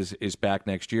Martinez is back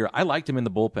next year. I liked him in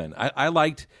the bullpen. I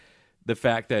liked the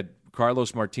fact that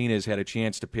Carlos Martinez had a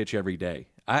chance to pitch every day.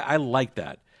 I liked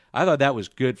that. I thought that was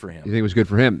good for him. You think it was good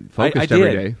for him? Focused I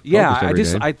every did. day. Yeah,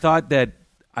 Focused every day. I thought that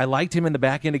I liked him in the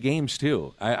back end of games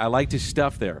too. I liked his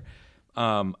stuff there.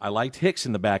 I liked Hicks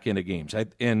in the back end of games.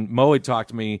 And Mo had talked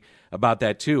to me about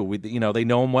that too. They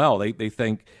know him well. They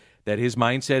think that his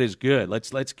mindset is good.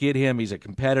 Let's get him. He's a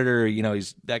competitor.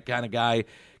 He's that kind of guy.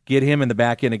 Get him in the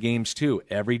back end of games too.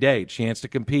 Every day, chance to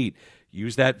compete.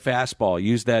 Use that fastball.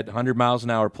 Use that 100 miles an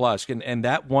hour plus. And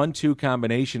that 1-2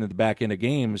 combination at the back end of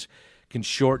games can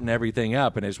shorten everything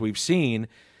up. And as we've seen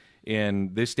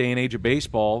in this day and age of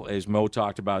baseball, as Mo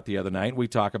talked about the other night, we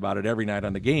talk about it every night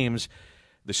on the games,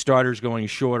 the starters going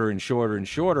shorter and shorter and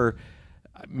shorter.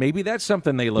 Maybe that's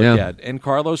something they look at. And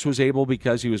Carlos was able,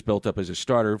 because he was built up as a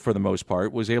starter for the most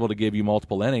part, was able to give you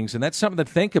multiple innings. And that's something to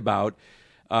think about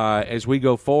as we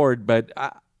go forward. But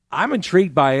I'm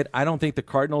intrigued by it. I don't think the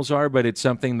Cardinals are, but it's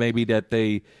something maybe that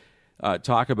they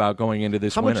talk about going into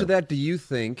this winter. How much of that do you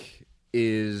think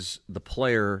is the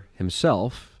player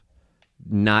himself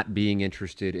not being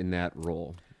interested in that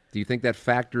role? Do you think that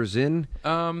factors in?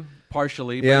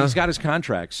 Partially, but he's got his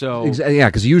contract. So yeah,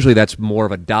 because usually that's more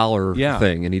of a dollar Yeah.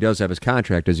 thing, and he does have his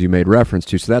contract, as you made reference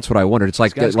to. So that's what I wondered. It's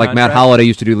like got his Matt contract. Holliday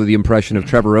used to do the impression of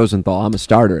Trevor Rosenthal. I'm a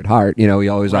starter at heart. He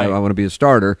always Right. I want to be a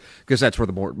starter because that's where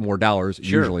the more dollars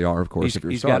Sure. usually are. Of course, if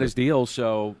you're a he's starter. got his deal.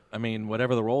 So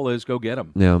whatever the role is, go get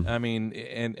him. Yeah.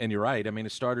 And you're right. A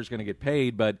starter's going to get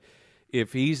paid, but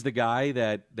if he's the guy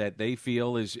that they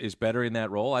feel is better in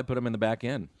that role, I put him in the back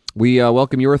end. We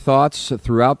welcome your thoughts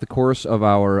throughout the course of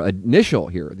our initial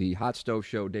here, the Hot Stove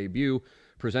Show debut,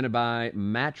 presented by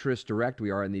Mattress Direct. We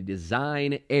are in the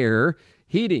Design Air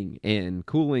Heating and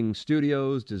Cooling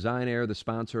Studios. Design Air, the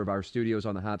sponsor of our studios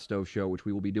on the Hot Stove Show, which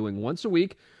we will be doing once a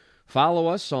week. Follow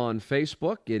us on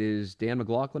Facebook. It is Dan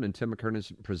McLaughlin and Tim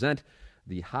McKernan present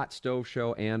the Hot Stove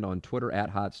Show, and on Twitter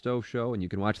at Hot Stove Show. And you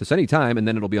can watch this anytime, and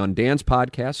then it'll be on Dan's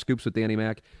podcast, Scoops with Danny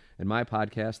Mac, and my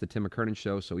podcast, The Tim McKernan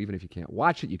Show. So even if you can't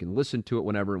watch it, you can listen to it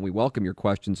whenever, and we welcome your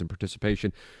questions and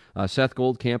participation. Seth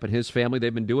Goldcamp and his family,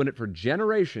 they've been doing it for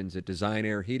generations at Design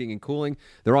Air Heating and Cooling.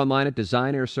 They're online at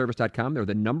designairservice.com. They're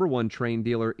the #1 Trane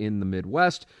dealer in the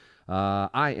Midwest.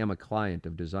 I am a client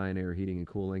of Design Air Heating and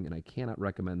Cooling, and I cannot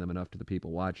recommend them enough to the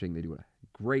people watching. They do a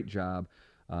great job.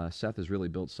 Seth has really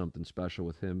built something special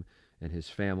with him and his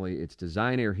family. It's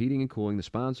Design Air Heating and Cooling, the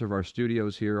sponsor of our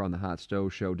studios here on the Hot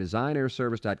Stove Show.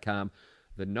 DesignAirService.com,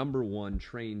 the #1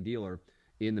 Trane dealer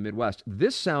in the Midwest.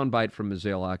 This soundbite from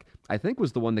Mozeliak, I think,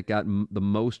 was the one that got the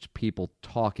most people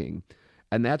talking.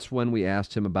 And that's when we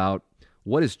asked him about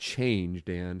what has changed,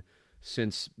 Dan,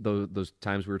 since those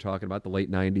times we were talking about, the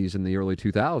late 90s and the early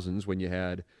 2000s, when you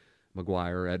had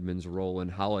McGuire, Edmonds,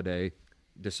 Rowland, Holliday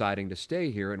deciding to stay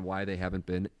here, and why they haven't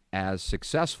been as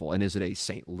successful. And is it a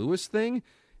St. Louis thing?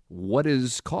 What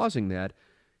is causing that?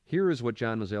 Here is what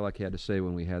John Mozeliak had to say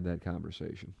when we had that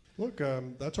conversation. Look,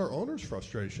 that's our owner's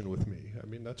frustration with me.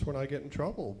 That's when I get in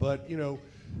trouble. But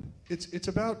it's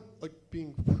about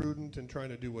being prudent and trying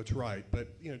to do what's right. But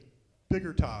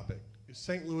bigger topic: is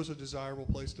St. Louis a desirable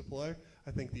place to play?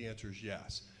 I think the answer is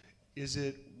yes. Is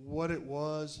it what it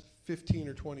was 15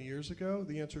 or 20 years ago?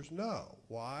 The answer is no.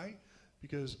 Why?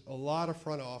 Because a lot of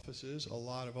front offices, a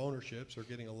lot of ownerships are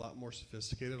getting a lot more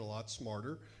sophisticated, a lot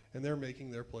smarter, and they're making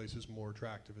their places more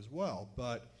attractive as well.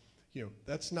 But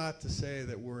that's not to say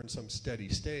that we're in some steady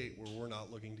state where we're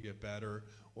not looking to get better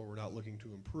or we're not looking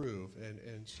to improve.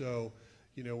 And so,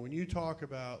 when you talk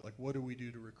about what do we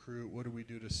do to recruit, what do we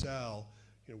do to sell,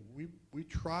 we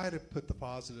try to put the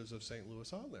positives of St.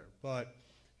 Louis on there. But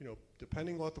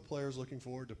depending on what the player's looking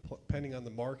for, depending on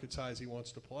the market size he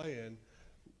wants to play in,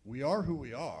 we are who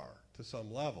we are to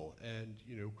some level. And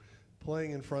playing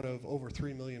in front of over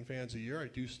 3 million fans a year, I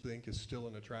do think is still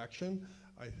an attraction.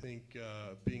 I think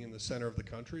being in the center of the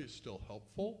country is still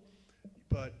helpful.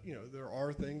 But there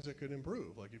are things that could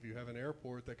improve. Like if you have an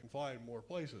airport that can fly in more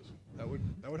places, that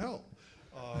would help.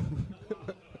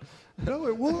 No,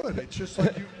 it would. It's just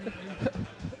like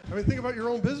think about your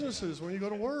own businesses when you go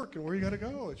to work and where you got to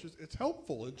go. It's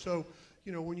helpful. And so,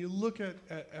 when you look at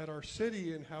our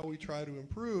city and how we try to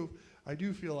improve, I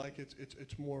do feel like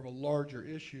it's more of a larger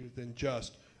issue than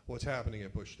just what's happening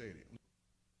at Busch Stadium.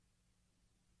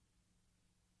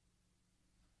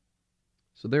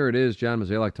 So there it is, John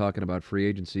Mozeliak talking about free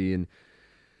agency. And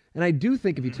And I do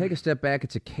think if you take a step back,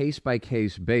 it's a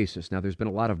case-by-case basis. Now, there's been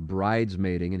a lot of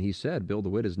bridesmaiding, and he said Bill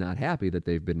DeWitt is not happy that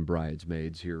they've been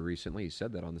bridesmaids here recently. He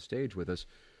said that on the stage with us.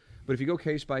 But if you go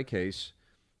case by case,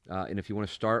 and if you want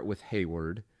to start with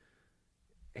Hayward,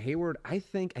 I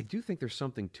do think there's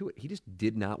something to it. He just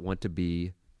did not want to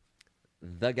be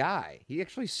the guy. He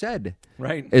actually said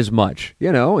as much,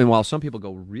 and while some people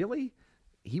go, really?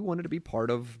 He wanted to be part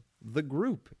of the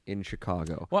group in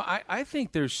Chicago. Well, I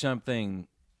think there's something.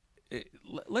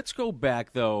 Let's go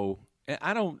back, though.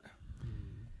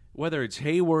 Whether it's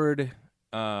Hayward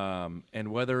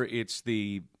and whether it's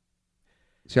the.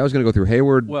 See, I was going to go through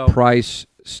Hayward, Price,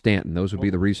 Stanton. Those would be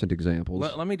the recent examples.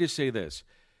 Let me just say this.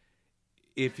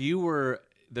 If you were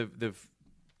the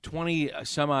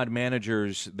 20-some-odd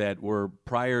managers that were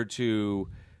prior to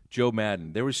Joe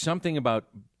Madden, there was something about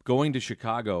going to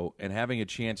Chicago and having a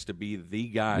chance to be the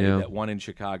guy that won in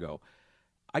Chicago.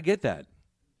 I get that.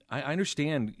 I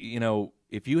understand,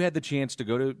 if you had the chance to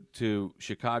go to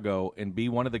Chicago and be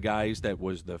one of the guys that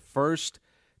was the first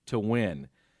to win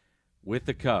with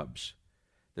the Cubs,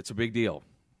 that's a big deal.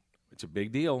 It's a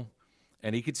big deal.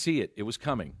 And he could see it. It was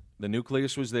coming. The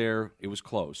nucleus was there. It was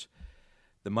close.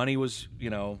 The money was,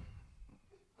 the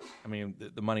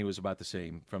money was about the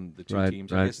same from the two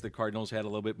teams. I guess the Cardinals had a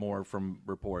little bit more from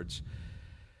reports.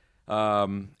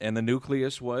 And the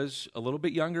nucleus was a little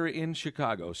bit younger in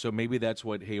Chicago, so maybe that's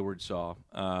what Hayward saw.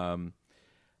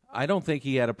 I don't think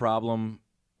he had a problem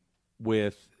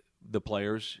with the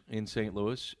players in St.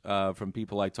 Louis from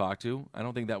people I talked to. I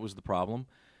don't think that was the problem.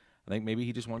 I think maybe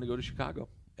he just wanted to go to Chicago,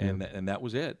 and that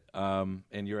was it.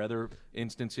 And your other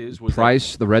instances was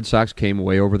Price, the Red Sox came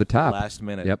way over the top. Last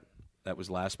minute. Yep. That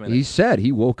was last minute. He said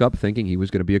he woke up thinking he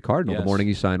was going to be a Cardinal the morning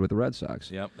he signed with the Red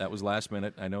Sox. Yep, that was last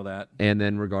minute. I know that. And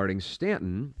then regarding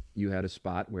Stanton, you had a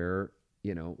spot where,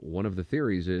 one of the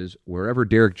theories is wherever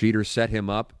Derek Jeter set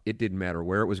him up, it didn't matter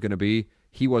where it was going to be.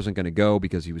 He wasn't going to go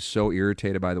because he was so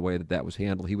irritated by the way that was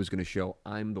handled. He was going to show,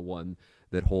 I'm the one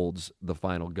that holds the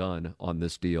final gun on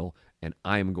this deal, and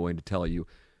I'm going to tell you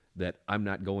that I'm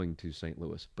not going to St.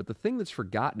 Louis. But the thing that's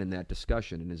forgotten in that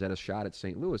discussion, and is at a shot at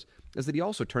St. Louis, is that he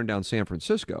also turned down San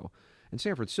Francisco. And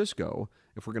San Francisco,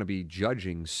 if we're going to be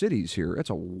judging cities here, it's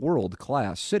a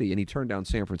world-class city, and he turned down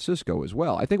San Francisco as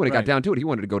well. I think when it got down to it, he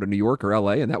wanted to go to New York or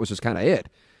L.A., and that was just kind of it.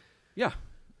 Yeah.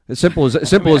 As simple as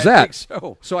that.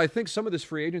 So. I think some of this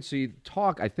free agency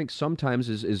talk, I think sometimes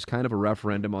is kind of a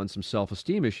referendum on some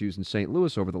self-esteem issues in St.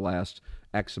 Louis over the last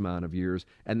X amount of years.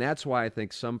 And that's why I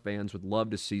think some fans would love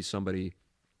to see somebody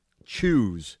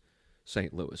choose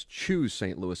St.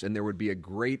 Louis. And there would be a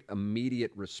great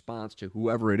immediate response to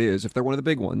whoever it is, if they're one of the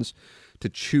big ones, to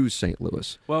choose St.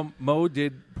 Louis. Well, Mo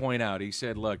did point out, he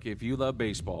said, look, if you love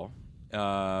baseball,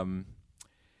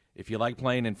 if you like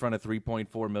playing in front of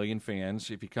 3.4 million fans,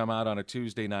 if you come out on a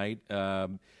Tuesday night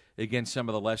against some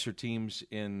of the lesser teams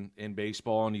in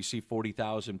baseball and you see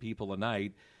 40,000 people a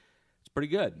night, it's pretty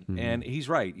good. Mm-hmm. And he's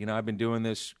right. I've been doing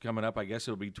this coming up, I guess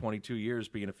it'll be 22 years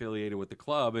being affiliated with the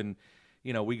club. And,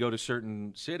 we go to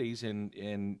certain cities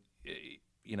and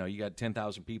you got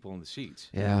 10,000 people in the seats.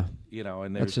 Yeah.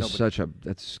 And there's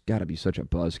that's got to be such a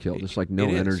buzzkill. Just like no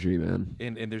energy, man.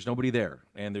 And there's nobody there.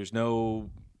 And there's no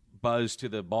buzz to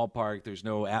the ballpark. There's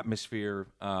no atmosphere.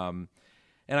 And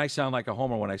I sound like a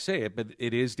homer when I say it, but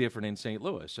it is different in St.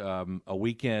 Louis. A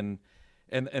weekend,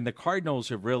 and the Cardinals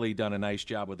have really done a nice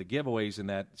job with the giveaways and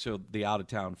that. So the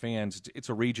out-of-town fans, it's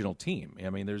a regional team.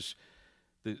 I mean, there's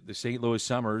the St. Louis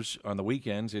Summers on the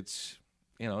weekends. It's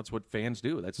it's what fans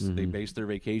do. They base their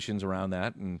vacations around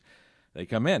that, and they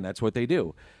come in. That's what they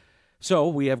do. So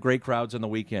we have great crowds on the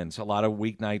weekends. A lot of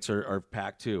weeknights are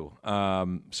packed too.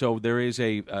 So there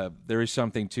is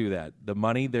something to that. The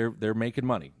money, they're making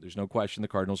money. There's no question the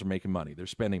Cardinals are making money. They're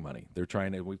spending money. They're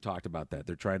trying to. We've talked about that.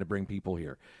 They're trying to bring people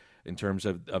here, in terms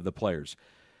of the players.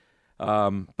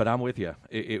 But I'm with you.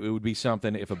 It would be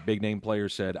something if a big name player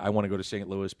said, "I want to go to St.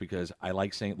 Louis because I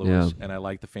like St. Louis and I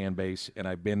like the fan base and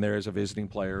I've been there as a visiting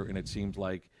player and it seems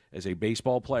like as a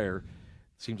baseball player."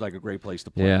 Seems like a great place to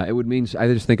play. Yeah, it would mean. I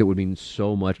just think it would mean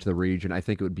so much to the region. I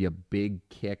think it would be a big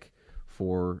kick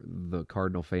for the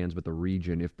Cardinal fans, but the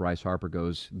region, if Bryce Harper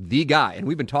goes, the guy, and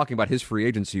we've been talking about his free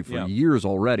agency for years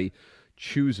already,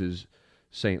 chooses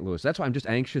St. Louis. That's why I'm just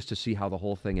anxious to see how the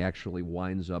whole thing actually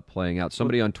winds up playing out.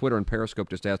 Somebody on Twitter and Periscope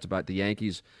just asked about the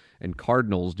Yankees and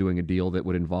Cardinals doing a deal that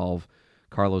would involve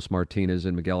Carlos Martinez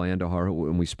and Miguel Andujar,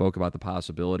 when we spoke about the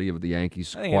possibility of the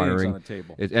Yankees acquiring. Anything's on the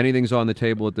table. Anything's on the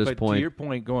table at this point. But to your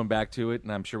point, going back to it,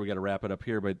 and I'm sure we got to wrap it up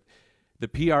here, but the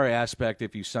PR aspect,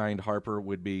 if you signed Harper,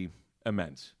 would be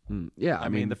immense. Yeah, I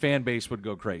mean, the fan base would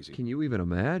go crazy. Can you even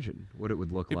imagine what it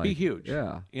would look It'd like? be huge.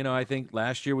 Yeah. I think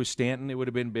last year with Stanton, it would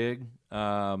have been big.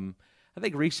 I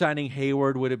think re-signing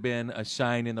Hayward would have been a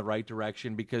sign in the right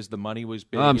direction because the money was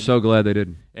big. I'm so glad they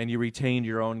didn't. And you retained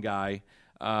your own guy.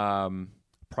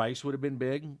 Price would have been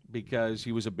big because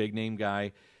he was a big-name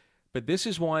guy. But this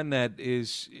is one that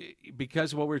is,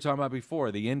 because of what we were talking about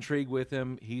before, the intrigue with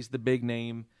him, he's the big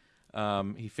name.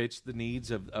 He fits the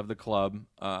needs of the club.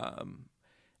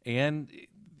 And,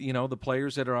 the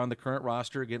players that are on the current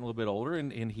roster are getting a little bit older,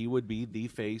 and he would be the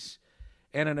face.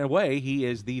 And in a way, he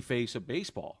is the face of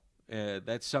baseball.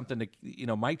 That's something that,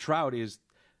 Mike Trout is,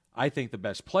 I think, the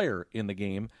best player in the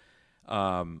game.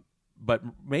 But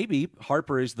maybe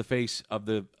Harper is the face of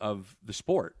the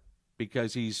sport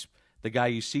because he's the guy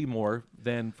you see more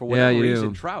than for whatever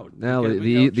reason Trout. Now Because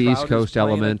the Trout East is Coast playing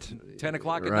element, at 10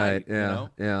 o'clock at right? night.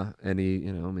 Yeah. And he,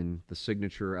 the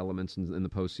signature elements in the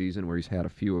postseason where he's had a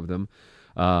few of them,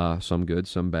 some good,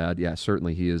 some bad. Yeah,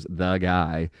 certainly he is the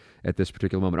guy at this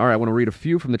particular moment. All right, I want to read a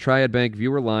few from the Triad Bank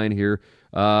viewer line here.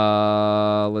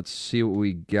 Let's see what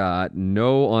we got.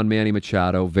 No on Manny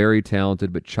Machado, very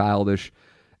talented but childish,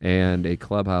 and a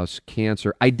clubhouse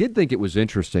cancer. I did think it was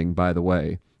interesting, by the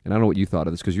way, and I don't know what you thought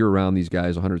of this because you're around these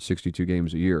guys 162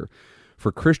 games a year.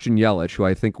 For Christian Yelich, who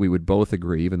I think we would both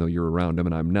agree, even though you're around him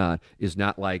and I'm not, is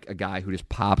not like a guy who just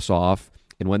pops off.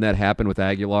 And when that happened with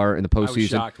Aguilar in the postseason, I was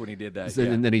shocked when he did that.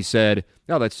 And then he said,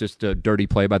 "No, that's just a dirty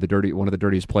play by one of the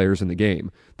dirtiest players in the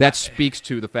game." That speaks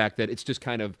to the fact that it's just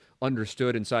kind of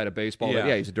understood inside of baseball that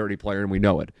he's a dirty player and we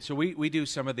know it. So we do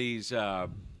some of these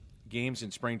games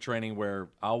in spring training where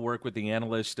I'll work with the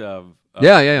analyst of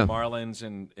Marlins,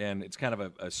 and it's kind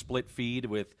of a split feed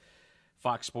with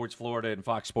Fox Sports Florida and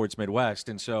Fox Sports Midwest.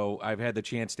 And so I've had the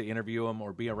chance to interview him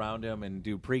or be around him and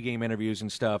do pregame interviews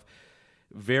and stuff.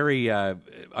 Very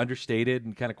understated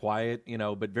and kind of quiet,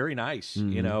 but very nice,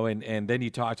 and then you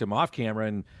talk to him off camera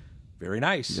and very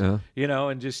nice, and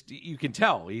just you can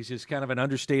tell he's just kind of an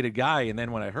understated guy. And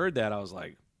then when I heard that, I was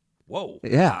like, whoa.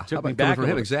 Yeah. Took me back from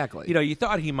him, exactly. You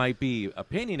thought he might be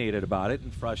opinionated about it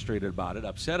and frustrated about it,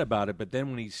 upset about it, but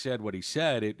then when he said what he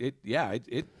said,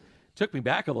 it took me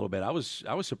back a little bit. I was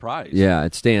surprised. Yeah,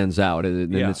 it stands out.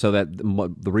 And so that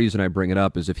the reason I bring it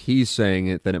up is if he's saying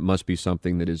it, then it must be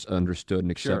something that is understood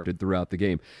and accepted throughout the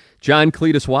game. John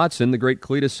Cletus Watson, the great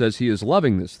Cletus, says he is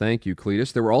loving this. Thank you,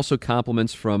 Cletus. There were also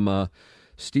compliments from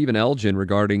Stephen Elgin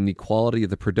regarding the quality of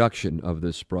the production of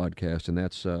this broadcast, and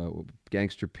that's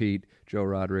Gangster Pete, Joe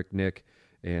Roderick, Nick,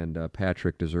 and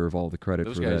Patrick deserve all the credit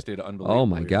Those for guys that. did unbelievable. Oh,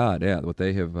 my God, yeah. What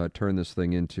they have turned this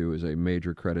thing into is a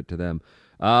major credit to them.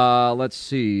 Let's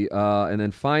see. And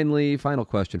then final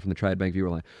question from the Triad Bank viewer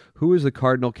line. Who is the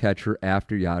Cardinal catcher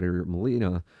after Yadier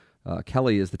Molina?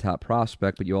 Kelly is the top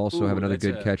prospect, but you also have another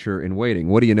good catcher in waiting.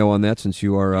 What do you know on that since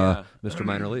you are Mr.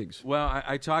 Minor Leagues? Well,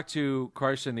 I talked to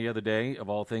Carson the other day, of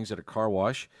all things, at a car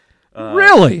wash.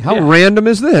 Really? How random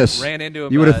is this? Ran into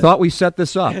him. You would have thought we set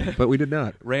this up, but we did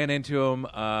not. Ran into him.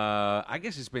 I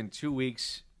guess it's been 2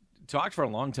 weeks. Talked for a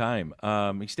long time.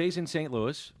 He stays in St.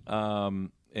 Louis,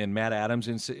 and Matt Adams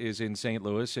is in St.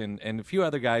 Louis, and a few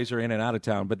other guys are in and out of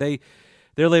town. But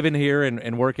they're living here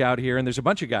and work out here, and there's a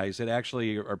bunch of guys that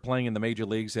actually are playing in the major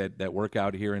leagues that work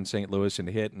out here in St. Louis and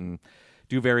hit and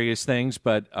do various things.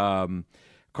 But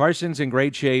Carson's in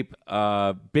great shape.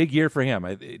 Big year for him.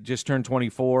 It just turned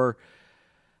 24.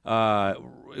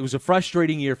 It was a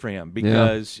frustrating year for him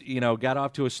because, got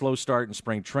off to a slow start in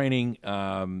spring training.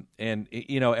 And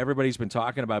everybody's been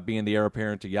talking about being the heir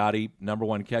apparent to Yachty, number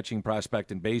one catching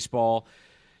prospect in baseball.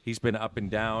 He's been up and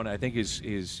down. I think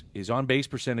his on-base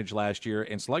percentage last year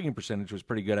and slugging percentage was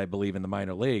pretty good, I believe, in the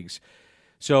minor leagues.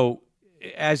 So,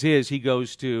 as is, he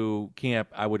goes to camp,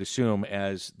 I would assume,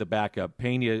 as the backup.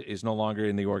 Pena is no longer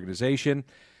in the organization.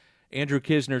 Andrew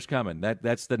Kisner's coming.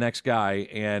 That's the next guy,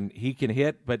 and he can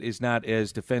hit but is not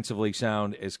as defensively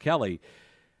sound as Kelly.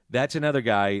 That's another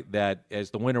guy that,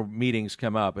 as the winter meetings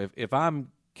come up, if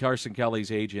I'm Carson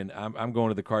Kelly's agent, I'm going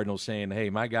to the Cardinals saying, hey,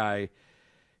 my guy,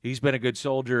 he's been a good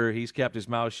soldier. He's kept his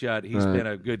mouth shut. He's been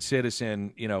a good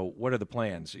citizen. What are the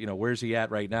plans? Where's he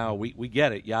at right now? We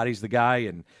get it. Yachty's the guy,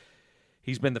 and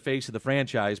he's been the face of the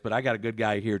franchise, but I got a good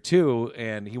guy here too,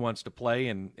 and he wants to play,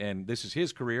 and this is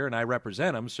his career, and I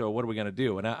represent him, so what are we going to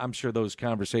do? And I'm sure those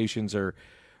conversations are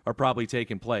probably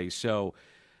taking place. So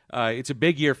it's a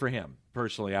big year for him,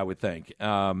 personally, I would think.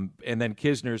 And then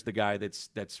Kisner's the guy that's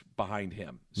behind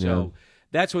him. So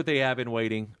that's what they have in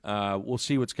waiting. We'll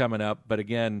see what's coming up. But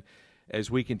again, as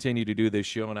we continue to do this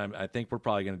show, and I think we're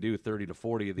probably going to do 30 to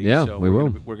 40 of these. Yeah, so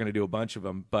we're going to do a bunch of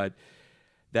them. But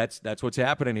that's what's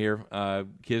happening here.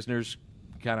 Kisner's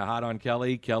kind of hot on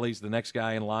Kelly. Kelly's the next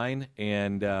guy in line,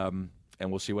 and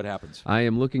we'll see what happens. I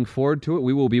am looking forward to it.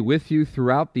 We will be with you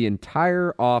throughout the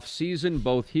entire off season,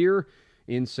 both here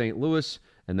in St. Louis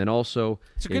and then also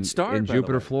it's a good start, in by the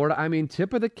Jupiter, way. Florida. I mean,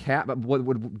 tip of the cap.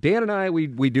 What Dan and I, we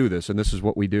do this, and this is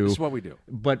what we do. This is what we do.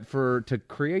 But to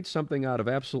create something out of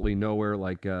absolutely nowhere,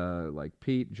 like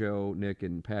Pete, Joe, Nick,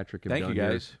 and Patrick have Thank done you,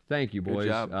 here. guys. Thank you, Good boys.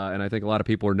 job. And I think a lot of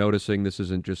people are noticing this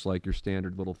isn't just like your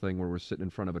standard little thing where we're sitting in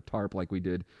front of a tarp like we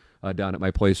did down at my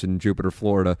place in Jupiter,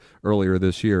 Florida earlier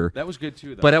this year. That was good,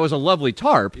 too, though. But that was a lovely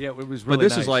tarp. Yeah, it was really But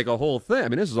this nice. is like a whole thing. I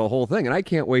mean, this is a whole thing, and I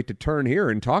can't wait to turn here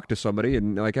and talk to somebody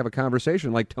and like have a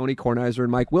conversation like Tony Kornheiser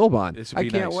and Mike Wilbon. This would I be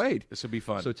can't nice. wait. This will be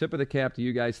fun. So tip of the cap to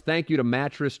you guys. Thank you to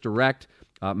Mattress Direct.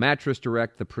 Mattress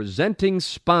Direct, the presenting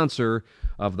sponsor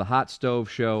of the Hot Stove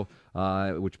Show,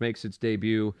 which makes its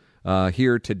debut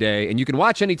here today. And you can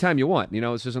watch anytime you want. You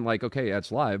know, this isn't like, okay,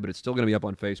 it's live, but it's still going to be up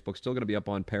on Facebook, still going to be up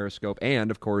on Periscope. And,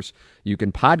 of course, you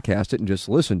can podcast it and just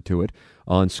listen to it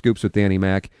on Scoops with Danny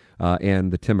Mac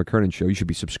and the Tim McKernan Show. You should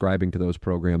be subscribing to those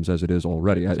programs as it is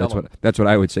already. That's what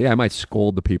I would say. I might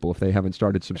scold the people if they haven't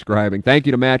started subscribing. Thank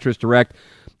you to Mattress Direct.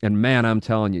 And, man, I'm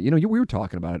telling you, we were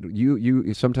talking about it.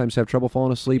 You sometimes have trouble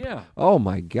falling asleep? Yeah. Oh,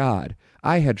 my God.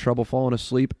 I had trouble falling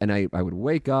asleep, and I would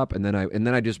wake up, and then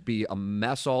I'd just be a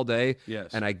mess all day.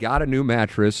 Yes. And I got a new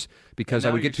mattress because And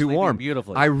I now would get you're too sleeping warm.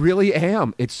 beautifully. I really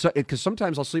am. It's because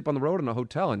sometimes I'll sleep on the road in a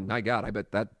hotel, and my God, I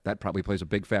bet that probably plays a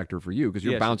big factor for you because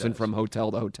you're Yes, it bouncing does. from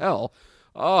hotel to hotel.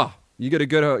 Oh, you get a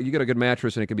good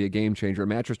mattress, and it can be a game changer.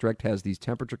 Mattress Direct has these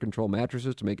temperature control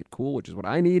mattresses to make it cool, which is what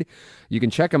I need. You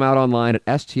can check them out online at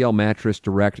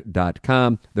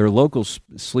stlmattressdirect.com. They're local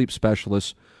sleep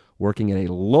specialists working at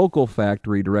a local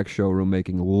factory direct showroom,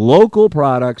 making local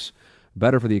products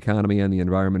better for the economy and the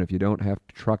environment. If you don't have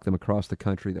to truck them across the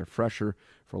country, they're fresher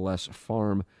for less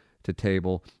farm to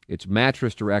table. It's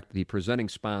Mattress Direct, the presenting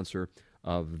sponsor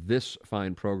of this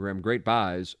fine program. Great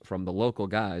buys from the local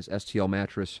guys,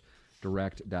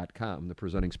 stlmattressdirect.com, the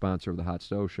presenting sponsor of the Hot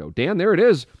Stove Show. Dan, there it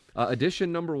is.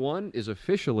 Edition number 1 is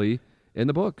officially in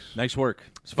the books. Nice work.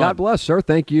 It's fun. God bless, sir.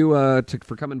 Thank you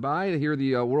for coming by to hear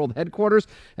the world headquarters.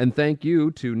 And thank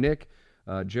you to Nick,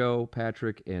 Joe,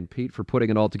 Patrick, and Pete for putting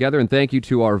it all together. And thank you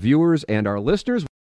to our viewers and our listeners.